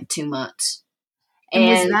work in like 2 months.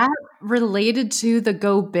 And was that related to the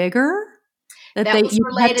go bigger? That was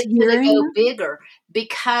related to the go bigger,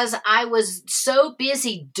 because I was so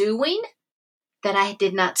busy doing that I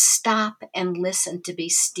did not stop and listen to be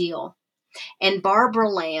still. And Barbara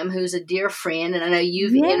Lamb, who's a dear friend, and I know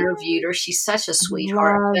you've interviewed her. She's such a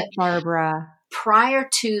sweetheart. Love Barbara. Prior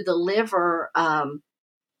to the liver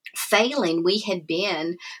failing, we had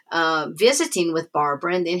been visiting with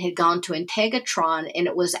Barbara, and then had gone to Integratron, and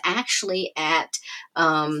it was actually at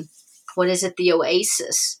the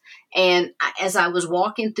Oasis. And as I was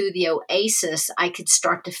walking through the Oasis, I could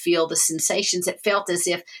start to feel the sensations. It felt as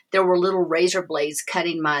if there were little razor blades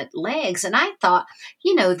cutting my legs. And I thought,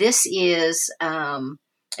 this is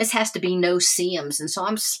this has to be no seams. And so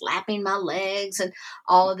I'm slapping my legs and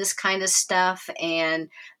all of this kind of stuff. And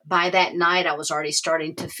by that night, I was already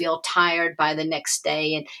starting to feel tired by the next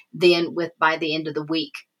day. And then by the end of the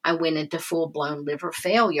week, I went into full blown liver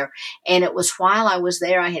failure. And it was while I was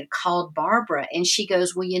there, I had called Barbara and she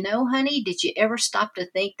goes, well, honey, did you ever stop to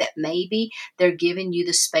think that maybe they're giving you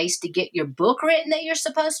the space to get your book written that you're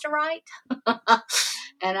supposed to write?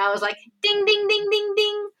 And I was like, ding, ding, ding, ding,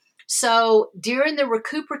 ding. So during the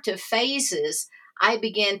recuperative phases, I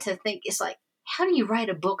began to think, it's like, how do you write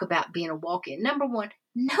a book about being a walk-in? Number one,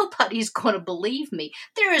 nobody's going to believe me.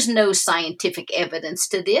 There is no scientific evidence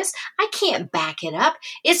to this. I can't back it up.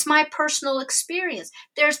 It's my personal experience.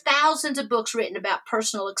 There's thousands of books written about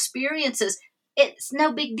personal experiences. It's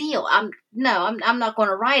no big deal. I'm not going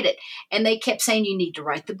to write it. And they kept saying, you need to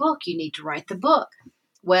write the book. You need to write the book.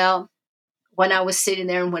 Well, when I was sitting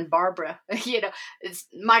there and when Barbara, it's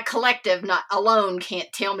my collective, not alone,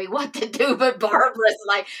 can't tell me what to do, but Barbara's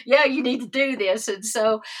like, yeah, you need to do this. And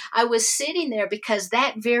so I was sitting there because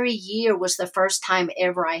that very year was the first time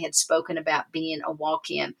ever I had spoken about being a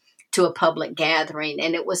walk-in to a public gathering.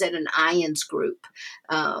 And it was at an IONS group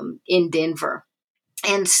in Denver.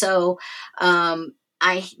 And so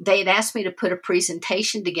they'd asked me to put a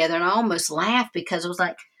presentation together and I almost laughed because I was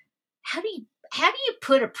like, how do you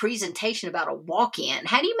put a presentation about a walk-in?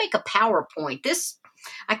 How do you make a PowerPoint?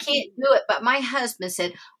 I can't do it. But my husband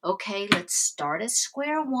said, okay, let's start at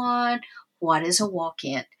square one. What is a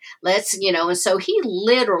walk-in? And so he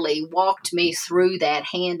literally walked me through that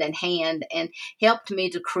hand in hand and helped me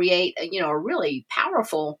to create, a really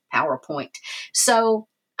powerful PowerPoint. So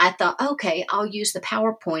I thought, okay, I'll use the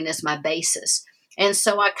PowerPoint as my basis. And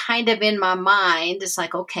so I kind of in my mind, it's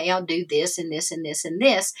like, okay, I'll do this and this and this and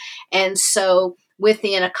this. And so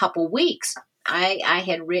within a couple weeks, I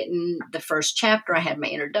had written the first chapter. I had my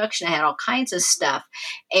introduction. I had all kinds of stuff.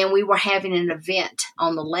 And we were having an event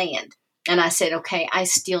on the land. And I said, okay, I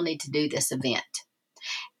still need to do this event.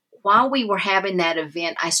 While we were having that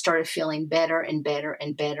event, I started feeling better and better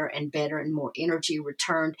and better and better and more energy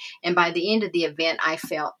returned. And by the end of the event, I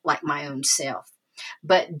felt like my own self.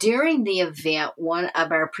 But during the event, one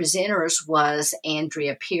of our presenters was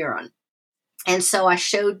Andrea Piron. And so I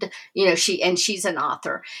showed, she's an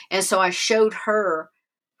author. And so I showed her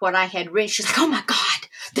what I had written. She's like, oh my God,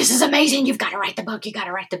 this is amazing. You've got to write the book. You got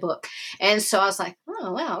to write the book. And so I was like,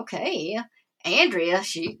 oh, well, okay. Andrea,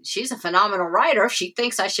 she's a phenomenal writer. If she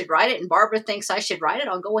thinks I should write it and Barbara thinks I should write it,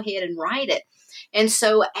 I'll go ahead and write it. And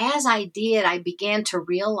so as I did, I began to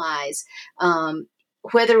realize,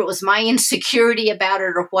 whether it was my insecurity about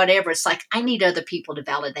it or whatever, it's like, I need other people to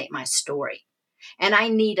validate my story. And I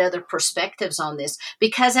need other perspectives on this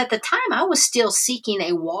because at the time I was still seeking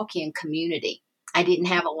a walk-in community. I didn't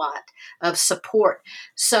have a lot of support.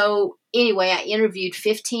 So anyway, I interviewed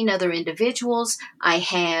 15 other individuals. I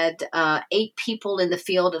had 8 people in the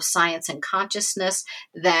field of science and consciousness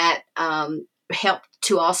that helped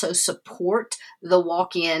to also support the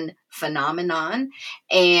walk-in phenomenon.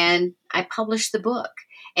 And I published the book.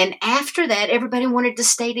 And after that, everybody wanted to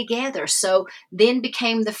stay together. So then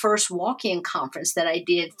became the first walk-in conference that I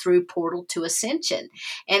did through Portal to Ascension.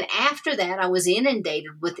 And after that, I was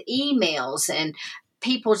inundated with emails and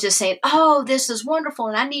people just saying, oh, this is wonderful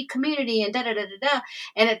and I need community and da-da-da-da-da.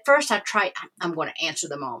 And at first I'm going to answer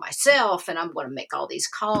them all myself and I'm going to make all these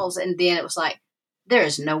calls. And then it was like, there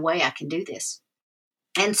is no way I can do this.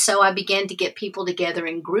 And so I began to get people together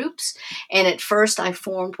in groups. And at first I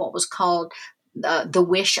formed what was called the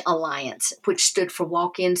WISH Alliance, which stood for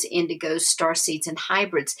Walk-ins, Indigos, Starseeds, and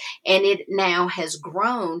Hybrids. And it now has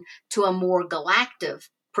grown to a more galactic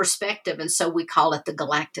perspective. And so we call it the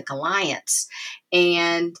Galactic Alliance.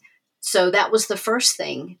 And so that was the first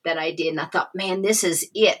thing that I did. And I thought, man, this is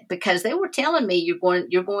it, because they were telling me you're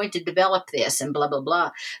going to develop this and blah, blah, blah.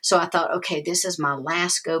 So I thought, okay, this is my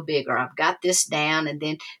last go bigger. I've got this down. And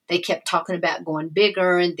then they kept talking about going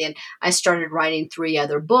bigger. And then I started writing 3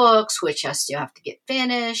 other books, which I still have to get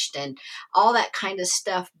finished and all that kind of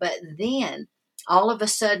stuff. But then all of a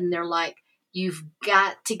sudden they're like, you've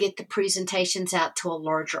got to get the presentations out to a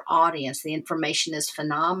larger audience. The information is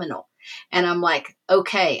phenomenal. And I'm like,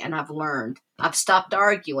 okay. And I've learned. I've stopped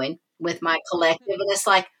arguing with my collective. And it's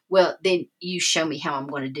like, well, then you show me how I'm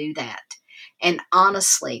going to do that. And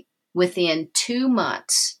honestly, within 2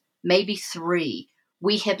 months, maybe 3,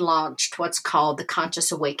 we had launched what's called the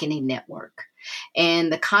Conscious Awakening Network.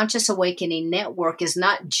 And the Conscious Awakening Network is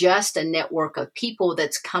not just a network of people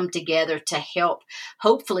that's come together to help,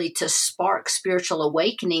 hopefully to spark spiritual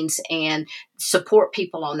awakenings and support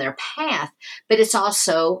people on their path, but it's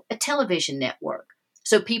also a television network.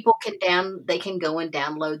 So people can go and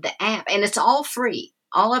download the app, and it's all free.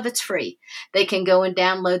 All of it's free. They can go and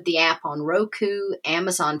download the app on Roku,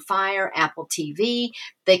 Amazon Fire, Apple TV.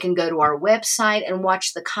 They can go to our website and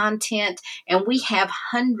watch the content. And we have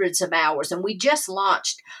hundreds of hours. And we just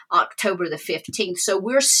launched October the 15th. So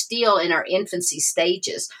we're still in our infancy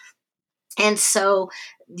stages. And so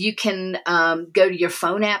you can go to your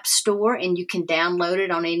phone app store and you can download it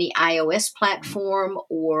on any iOS platform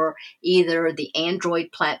or either the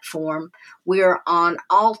Android platform. We're on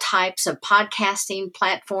all types of podcasting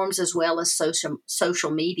platforms as well as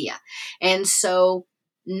social media. And so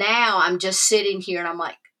now I'm just sitting here and I'm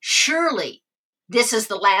like, surely this is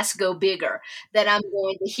the last go bigger that I'm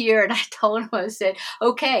going to hear. And I told him, I said,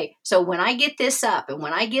 okay, so when I get this up and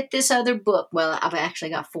when I get this other book, well, I've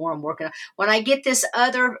actually got 4 I'm working on. When I get this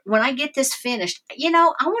finished,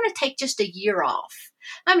 I want to take just a year off.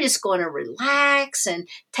 I'm just going to relax and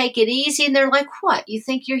take it easy. And they're like, what? You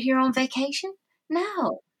think you're here on vacation?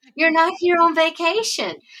 No, you're not here on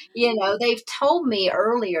vacation. They've told me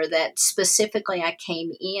earlier that specifically I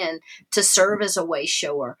came in to serve as a way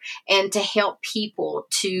shower and to help people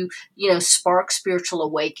to, spark spiritual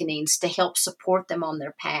awakenings, to help support them on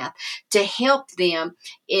their path, to help them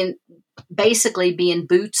in basically being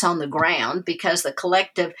boots on the ground, because the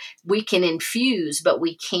collective, we can infuse, but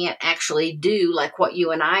we can't actually do like what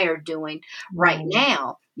you and I are doing right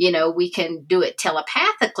now. We can do it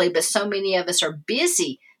telepathically, but so many of us are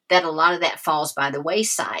busy that a lot of that falls by the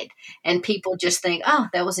wayside. And people just think, oh,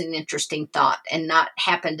 that was an interesting thought, and not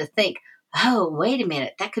happen to think, oh, wait a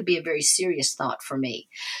minute, that could be a very serious thought for me.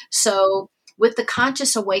 So with the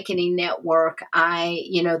Conscious Awakening Network,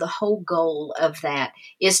 the whole goal of that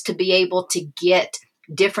is to be able to get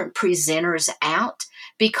different presenters out,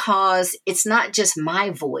 because it's not just my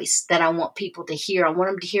voice that I want people to hear. I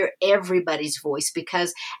want them to hear everybody's voice,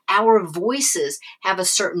 because our voices have a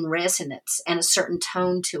certain resonance and a certain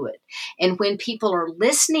tone to it. And when people are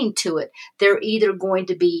listening to it, they're either going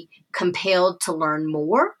to be compelled to learn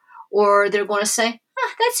more, or they're going to say,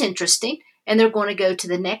 that's interesting, and they're going to go to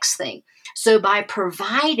the next thing. So by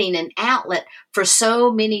providing an outlet for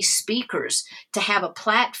so many speakers to have a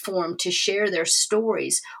platform to share their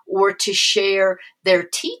stories or to share their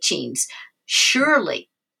teachings, surely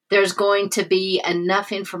there's going to be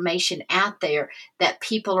enough information out there that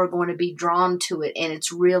people are going to be drawn to it. And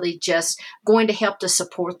it's really just going to help to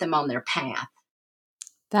support them on their path.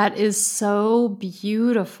 That is so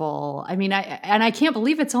beautiful. I mean, I can't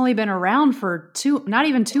believe it's only been around for not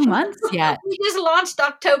even 2 months yet. We just launched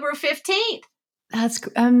October 15th. That's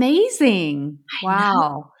amazing.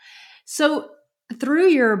 Wow. So through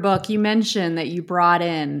your book, you mentioned that you brought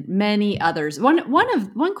in many others.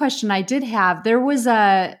 One question I did have,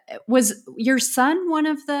 was your son one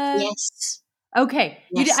of the? Yes. Okay.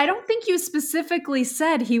 Yes. I don't think you specifically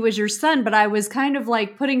said he was your son, but I was kind of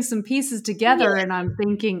like putting some pieces together, and I'm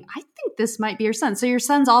thinking, I think this might be your son. So your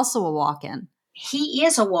son's also a walk-in. He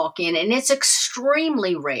is a walk-in, and it's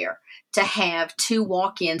extremely rare to have 2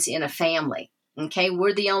 walk-ins in a family. Okay,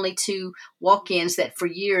 we're the only 2 walk-ins that for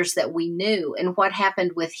years that we knew. And what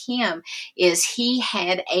happened with him is he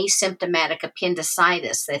had asymptomatic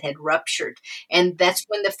appendicitis that had ruptured. And that's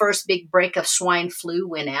when the first big break of swine flu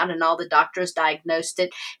went out, and all the doctors diagnosed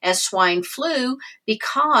it as swine flu,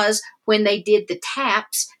 because when they did the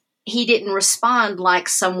taps, he didn't respond like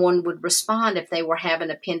someone would respond if they were having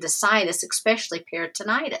appendicitis, especially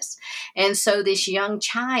peritonitis. And so this young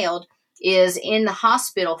child is in the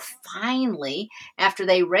hospital finally after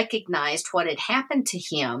they recognized what had happened to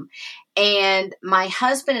him. And my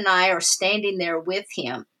husband and I are standing there with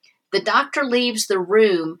him. The doctor leaves the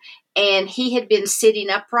room, and he had been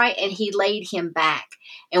sitting upright, and he laid him back.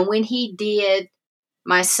 And when he did,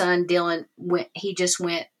 my son Dylan he just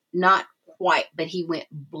went not white, but he went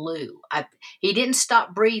blue. He didn't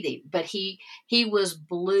stop breathing, but he was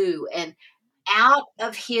blue. And out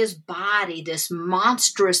of his body, this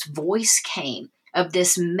monstrous voice came of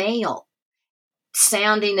this male,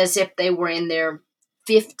 sounding as if they were in their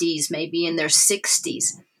 50s, maybe in their 60s,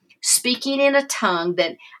 speaking in a tongue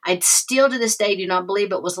that I still to this day do not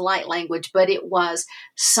believe it was light language, but it was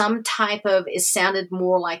some type of, it sounded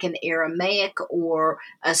more like an Aramaic or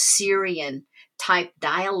Assyrian type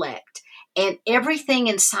dialect. And everything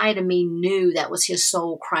inside of me knew that was his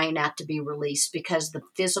soul crying out to be released, because the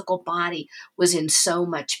physical body was in so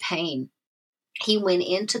much pain. He went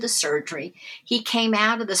into the surgery. He came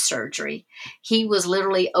out of the surgery. He was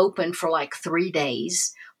literally open for like 3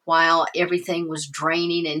 days while everything was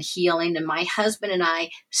draining and healing. And my husband and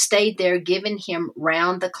I stayed there giving him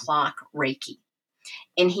round-the-clock Reiki.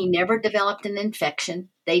 And he never developed an infection.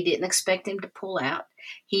 They didn't expect him to pull out.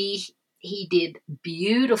 He did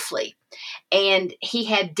beautifully. And he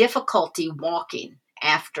had difficulty walking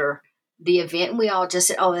after the event. And we all just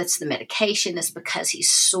said, oh, that's the medication. It's because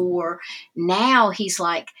he's sore. Now he's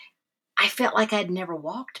like, I felt like I'd never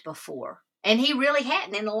walked before. And he really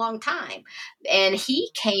hadn't in a long time. And he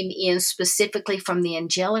came in specifically from the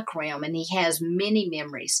angelic realm, and he has many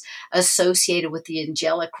memories associated with the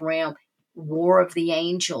angelic realm, War of the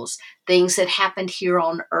Angels, things that happened here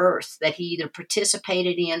on earth that he either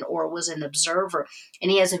participated in or was an observer. And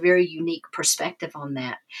he has a very unique perspective on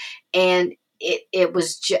that. And it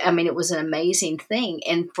was, it was an amazing thing.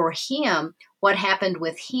 And for him, what happened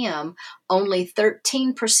with him, only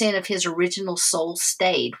 13% of his original soul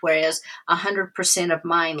stayed, whereas 100% of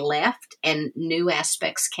mine left and new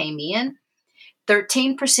aspects came in.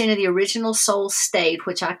 13% of the original soul stayed,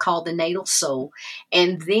 which I call the natal soul.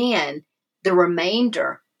 And then the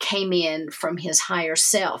remainder came in from his higher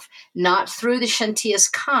self, not through the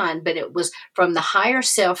Shantias Khan, but it was from the higher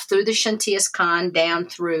self through the Shantias Khan down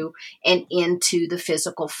through and into the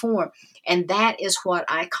physical form. And that is what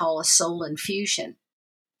I call a soul infusion.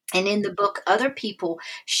 And in the book, other people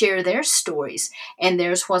share their stories. And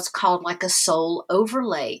there's what's called like a soul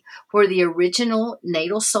overlay, where the original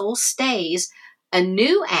natal soul stays. A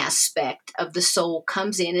new aspect of the soul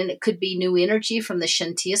comes in, and it could be new energy from the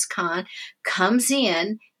Shantias Khan, comes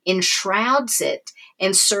in, enshrouds it,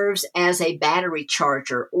 and serves as a battery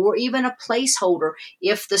charger or even a placeholder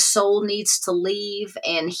if the soul needs to leave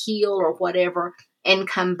and heal or whatever and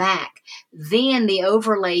come back. Then the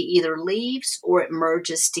overlay either leaves or it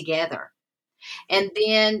merges together. And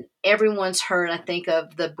then everyone's heard, I think,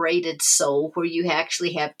 of the braided soul, where you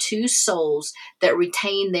actually have two souls that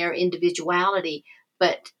retain their individuality,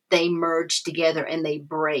 but they merge together and they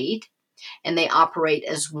braid and they operate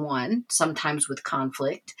as one, sometimes with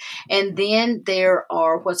conflict. And then there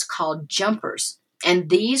are what's called jumpers.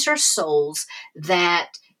 And these are souls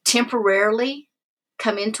that temporarily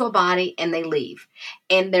come into a body and they leave.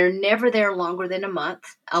 And they're never there longer than a month.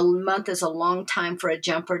 A month is a long time for a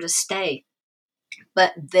jumper to stay.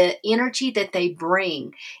 But the energy that they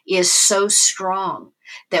bring is so strong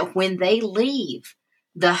that when they leave,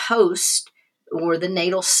 the host or the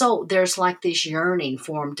natal soul, there's like this yearning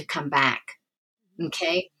for them to come back.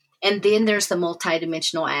 Okay. And then there's the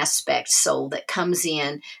multidimensional aspect soul that comes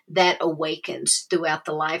in that awakens throughout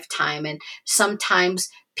the lifetime. And sometimes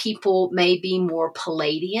people may be more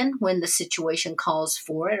Palladian when the situation calls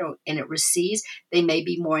for it and it recedes. They may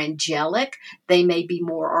be more angelic. They may be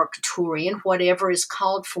more Arcturian, whatever is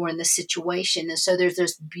called for in the situation. And so there's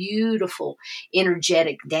this beautiful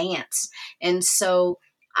energetic dance. And so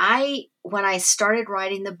when I started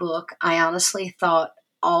writing the book, I honestly thought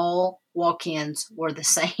all walk-ins were the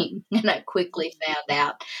same. And I quickly found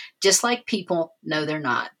out, just like people, no, they're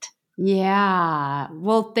not. Yeah.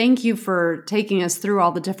 Well, thank you for taking us through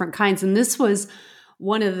all the different kinds. And this was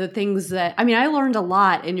one of the things that, I learned a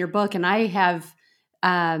lot in your book, and I have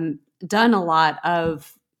done a lot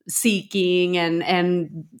of seeking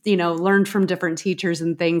and learned from different teachers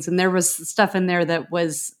and things. And there was stuff in there that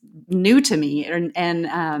was new to me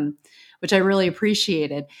and which I really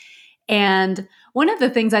appreciated. And one of the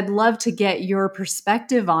things I'd love to get your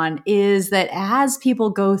perspective on is that as people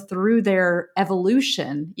go through their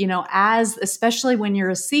evolution, especially when you're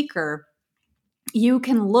a seeker, you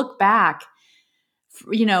can look back,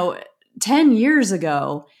 10 years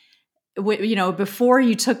ago, before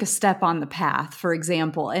you took a step on the path, for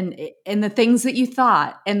example, and the things that you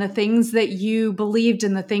thought and the things that you believed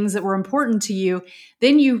and the things that were important to you,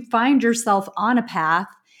 then you find yourself on a path.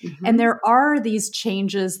 Mm-hmm. And there are these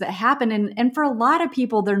changes that happen. And for a lot of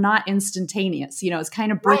people, they're not instantaneous. It's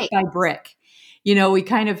kind of brick by brick. We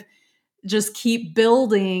kind of just keep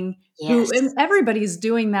building and everybody's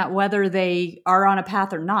doing that, whether they are on a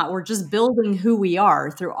path or not. We're just building who we are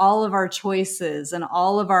through all of our choices and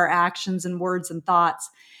all of our actions and words and thoughts.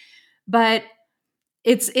 But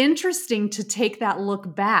it's interesting to take that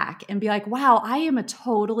look back and be like, wow, I am a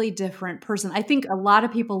totally different person. I think a lot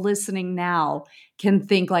of people listening now can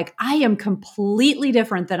think like, I am completely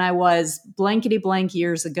different than I was blankety blank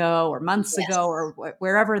years ago or months ago or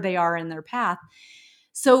wherever they are in their path.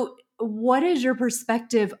 So what is your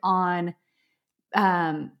perspective on,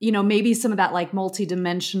 maybe some of that like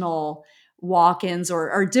multidimensional walk-ins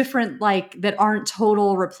or different, like that aren't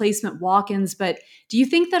total replacement walk-ins, but do you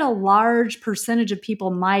think that a large percentage of people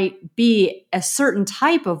might be a certain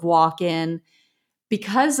type of walk-in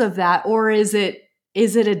because of that? Or is it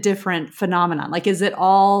a different phenomenon? Like, is it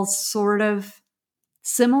all sort of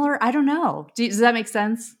similar? I don't know. Does that make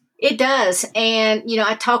sense? It does. And,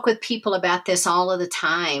 I talk with people about this all of the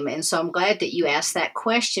time. And so I'm glad that you asked that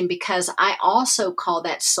question, because I also call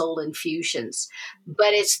that soul infusions.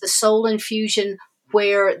 But it's the soul infusion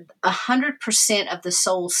where 100% of the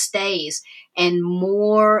soul stays and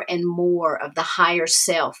more of the higher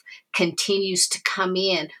self continues to come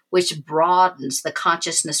in, which broadens the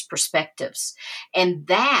consciousness perspectives. And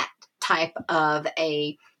that type of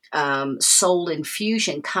a soul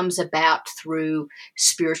infusion comes about through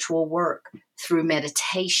spiritual work, through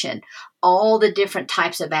meditation, all the different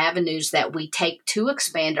types of avenues that we take to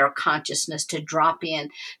expand our consciousness, to drop in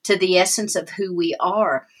to the essence of who we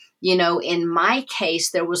are. In my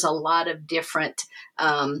case, there was a lot of different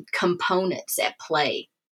components at play.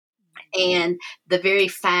 And the very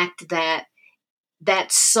fact that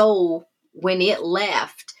that soul, when it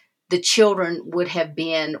left, the children would have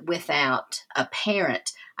been without a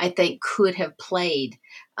parent, I think could have played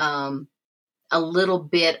a little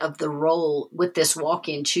bit of the role with this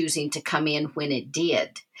walk-in choosing to come in when it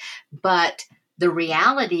did. But the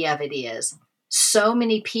reality of it is, so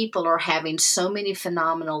many people are having so many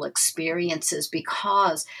phenomenal experiences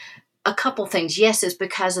because a couple things. Yes, it's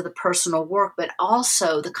because of the personal work, but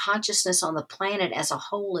also the consciousness on the planet as a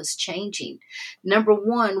whole is changing. Number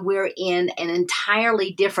one, we're in an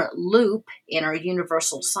entirely different loop in our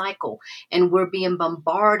universal cycle, and we're being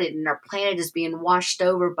bombarded, and our planet is being washed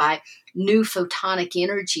over by new photonic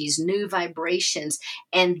energies, new vibrations,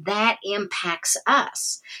 and that impacts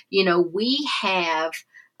us. We have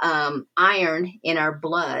iron in our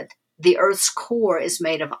blood. The Earth's core is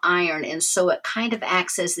made of iron, and so it kind of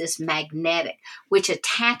acts as this magnetic, which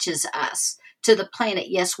attaches us to the planet.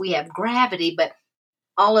 Yes, we have gravity, but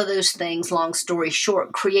all of those things, long story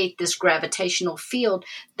short, create this gravitational field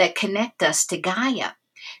that connect us to Gaia.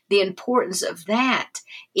 The importance of that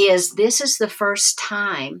is this is the first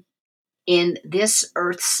time in this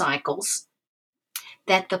Earth cycles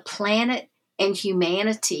that the planet and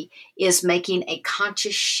humanity is making a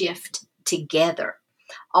conscious shift together.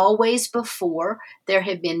 Always before, there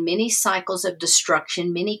have been many cycles of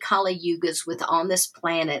destruction, many Kali Yugas on this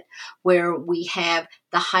planet, where we have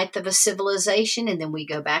the height of a civilization, and then we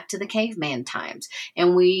go back to the caveman times,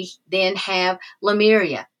 and we then have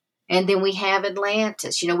Lemuria, and then we have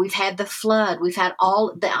Atlantis. We've had the flood, we've had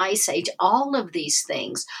all the ice age. All of these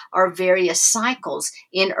things are various cycles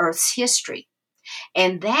in Earth's history.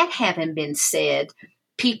 And that having been said,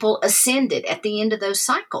 people ascended at the end of those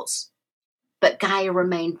cycles. But Gaia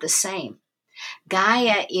remained the same.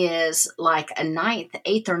 Gaia is like a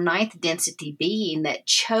eighth or ninth density being that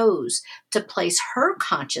chose to place her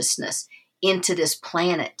consciousness into this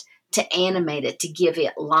planet, to animate it, to give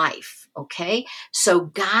it life. Okay? So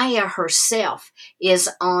Gaia herself is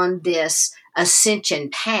on this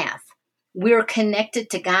ascension path. We're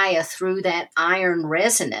connected to Gaia through that iron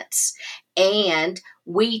resonance. And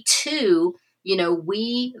we too,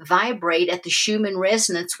 we vibrate at the Schumann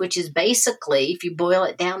resonance, which is basically, if you boil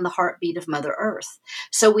it down, the heartbeat of Mother Earth.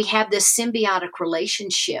 So we have this symbiotic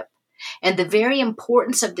relationship. And the very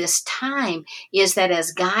importance of this time is that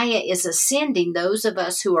as Gaia is ascending, those of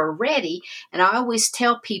us who are ready, and I always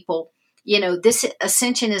tell people, this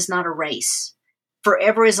ascension is not a race.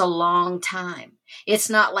 Forever is a long time. It's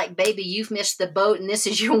not like, baby, you've missed the boat and this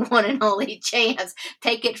is your one and only chance.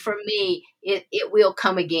 Take it from me. It will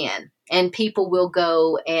come again. And people will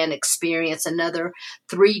go and experience another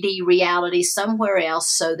 3D reality somewhere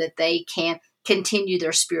else so that they can continue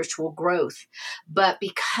their spiritual growth. But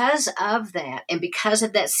because of that, and because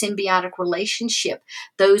of that symbiotic relationship,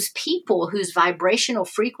 those people whose vibrational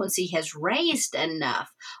frequency has raised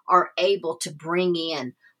enough are able to bring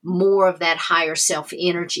in more of that higher self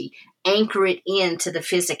energy, anchor it into the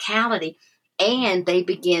physicality, and they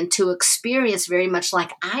begin to experience, very much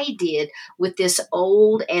like I did with this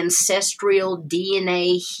old ancestral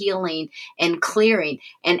DNA healing and clearing.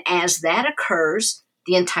 And as that occurs,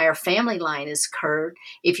 the entire family line is occurred.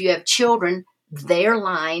 If you have children, their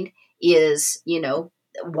line is,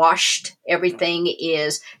 washed. Everything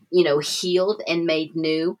is, healed and made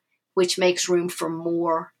new, which makes room for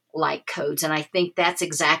more light codes. And I think that's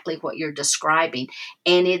exactly what you're describing.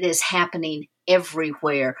 And it is happening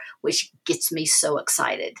everywhere, which gets me so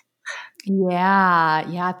excited.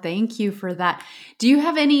 Yeah. Thank you for that. Do you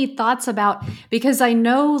have any thoughts about, because I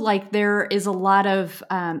know like there is a lot of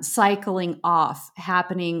cycling off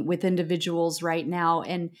happening with individuals right now.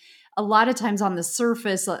 And a lot of times on the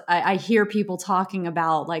surface, I hear people talking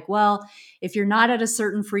about like, well, if you're not at a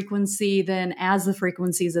certain frequency, then as the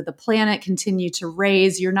frequencies of the planet continue to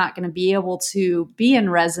raise, you're not going to be able to be in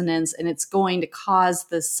resonance, and it's going to cause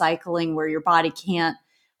this cycling where your body can't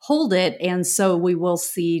hold it. And so we will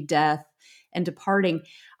see death and departing.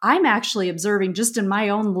 I'm actually observing just in my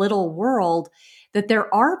own little world that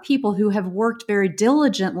there are people who have worked very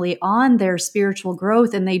diligently on their spiritual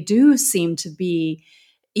growth, and they do seem to be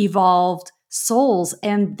evolved souls,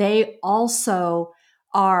 and they also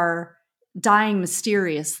are dying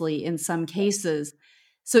mysteriously in some cases.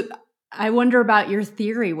 So I wonder about your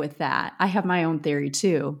theory with that. I have my own theory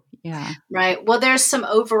too. Yeah. Right. Well, there's some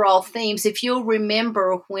overall themes. If you'll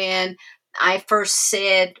remember when I first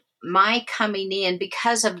said my coming in,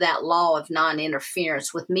 because of that law of non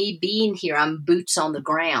interference, with me being here, I'm boots on the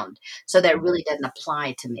ground. So that really doesn't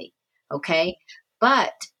apply to me. Okay.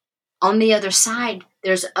 But on the other side,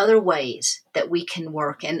 there's other ways that we can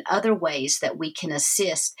work, and other ways that we can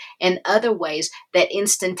assist, and other ways that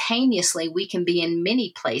instantaneously we can be in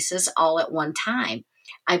many places all at one time.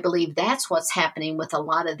 I believe that's what's happening with a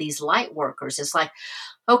lot of these light workers. It's like,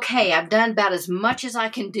 okay, I've done about as much as I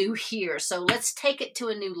can do here, so let's take it to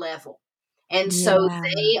a new level. And so Yeah.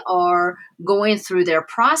 they are going through their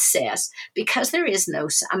process, because there is no,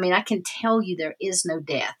 I mean, I can tell you there is no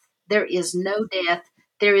death. There is no death.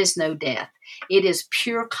 There is no death. It is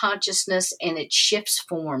pure consciousness, and it shifts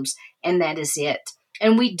forms, and that is it.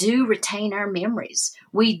 And we do retain our memories.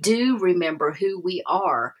 We do remember who we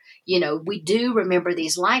are. We do remember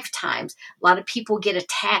these lifetimes. A lot of people get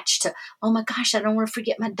attached to, oh my gosh, I don't want to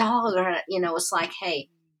forget my dog. Or, it's like, hey,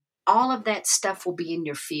 all of that stuff will be in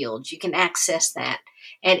your field. You can access that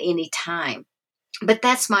at any time. But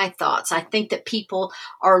that's my thoughts. I think that people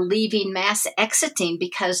are leaving, mass exiting,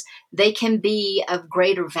 because they can be of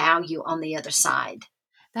greater value on the other side.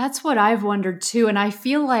 That's what I've wondered too. And I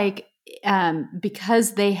feel like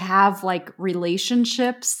because they have like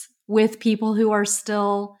relationships with people who are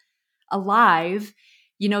still alive,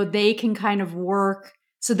 they can kind of work.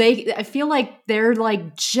 So I feel like they're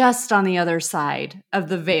like just on the other side of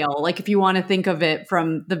the veil. Like if you want to think of it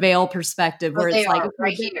from the veil perspective, Oh, where they it's like, are okay,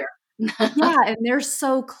 right here. yeah, and they're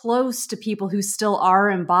so close to people who still are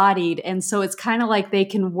embodied. And so it's kind of like they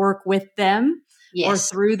can work with them or Yes,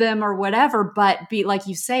 through them or whatever, but be like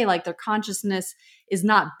you say, like their consciousness is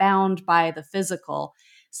not bound by the physical.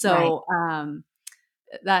 right. So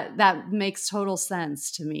that makes total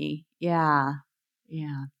sense to me. Yeah.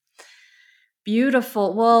 Yeah.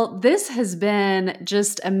 Beautiful. Well, this has been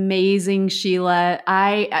just amazing, Sheila.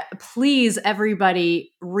 I please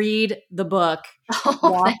everybody read the book Oh, thank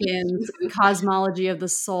Walk-ins you. Cosmology of the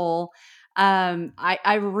Soul.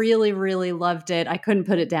 I really really loved it. I couldn't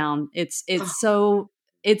put it down. It's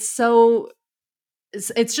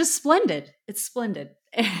just splendid. It's splendid.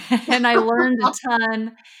 And I learned a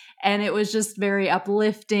ton, and it was just very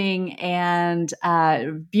uplifting and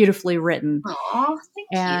beautifully written. Oh, thank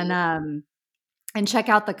And you. check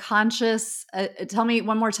out the conscious. Tell me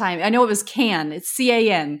one more time. I know it was CAN. It's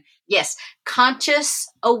CAN. Yes, Conscious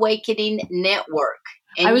Awakening Network.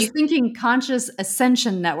 I And was you thinking Conscious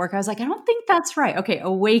Ascension Network. I was like, I don't think that's right. Okay,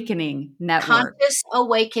 Awakening Network.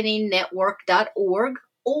 consciousawakeningnetwork.org,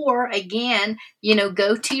 or again,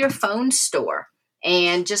 go to your phone store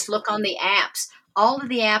and just look on the apps. All of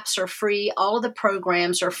the apps are free. All of the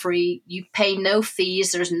programs are free. You pay no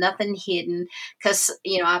fees. There's nothing hidden, because,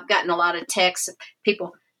 I've gotten a lot of texts of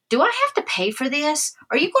people, do I have to pay for this?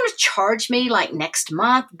 Are you going to charge me like next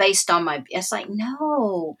month based on my, it's like,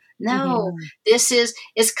 no, no, Yeah. this is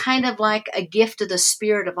kind of like a gift of the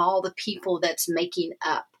spirit of all the people that's making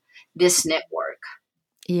up this network.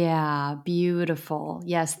 Yeah, beautiful.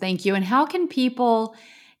 Yes, thank you. And how can people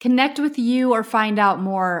connect with you or find out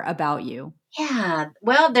more about you? Yeah,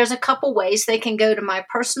 well, there's a couple ways. They can go to my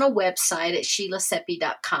personal website at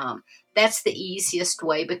sheilaseppi.com. That's the easiest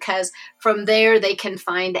way, because from there they can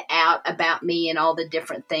find out about me and all the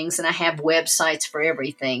different things. And I have websites for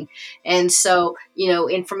everything. And so,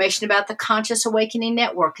 information about the Conscious Awakening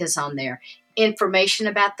Network is on there. Information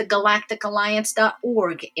about the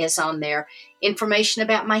galacticalliance.org is on there. Information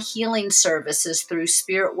about my healing services through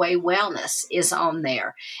Spirit Way Wellness is on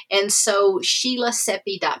there. And so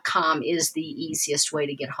SheilaSeppi.com is the easiest way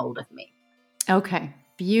to get hold of me. Okay,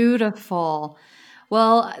 beautiful.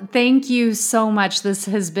 Well, thank you so much. This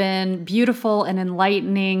has been beautiful and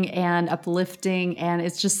enlightening and uplifting, and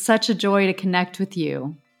it's just such a joy to connect with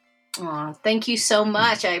you. Aw, thank you so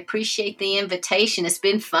much. I appreciate the invitation. It's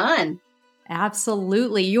been fun.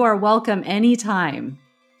 Absolutely. You are welcome anytime.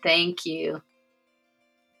 Thank you.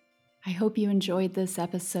 I hope you enjoyed this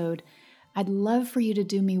episode. I'd love for you to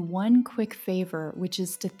do me one quick favor, which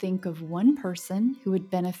is to think of one person who would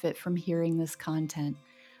benefit from hearing this content.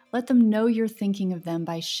 Let them know you're thinking of them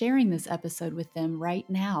by sharing this episode with them right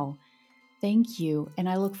now. Thank you, and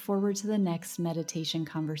I look forward to the next meditation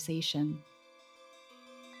conversation.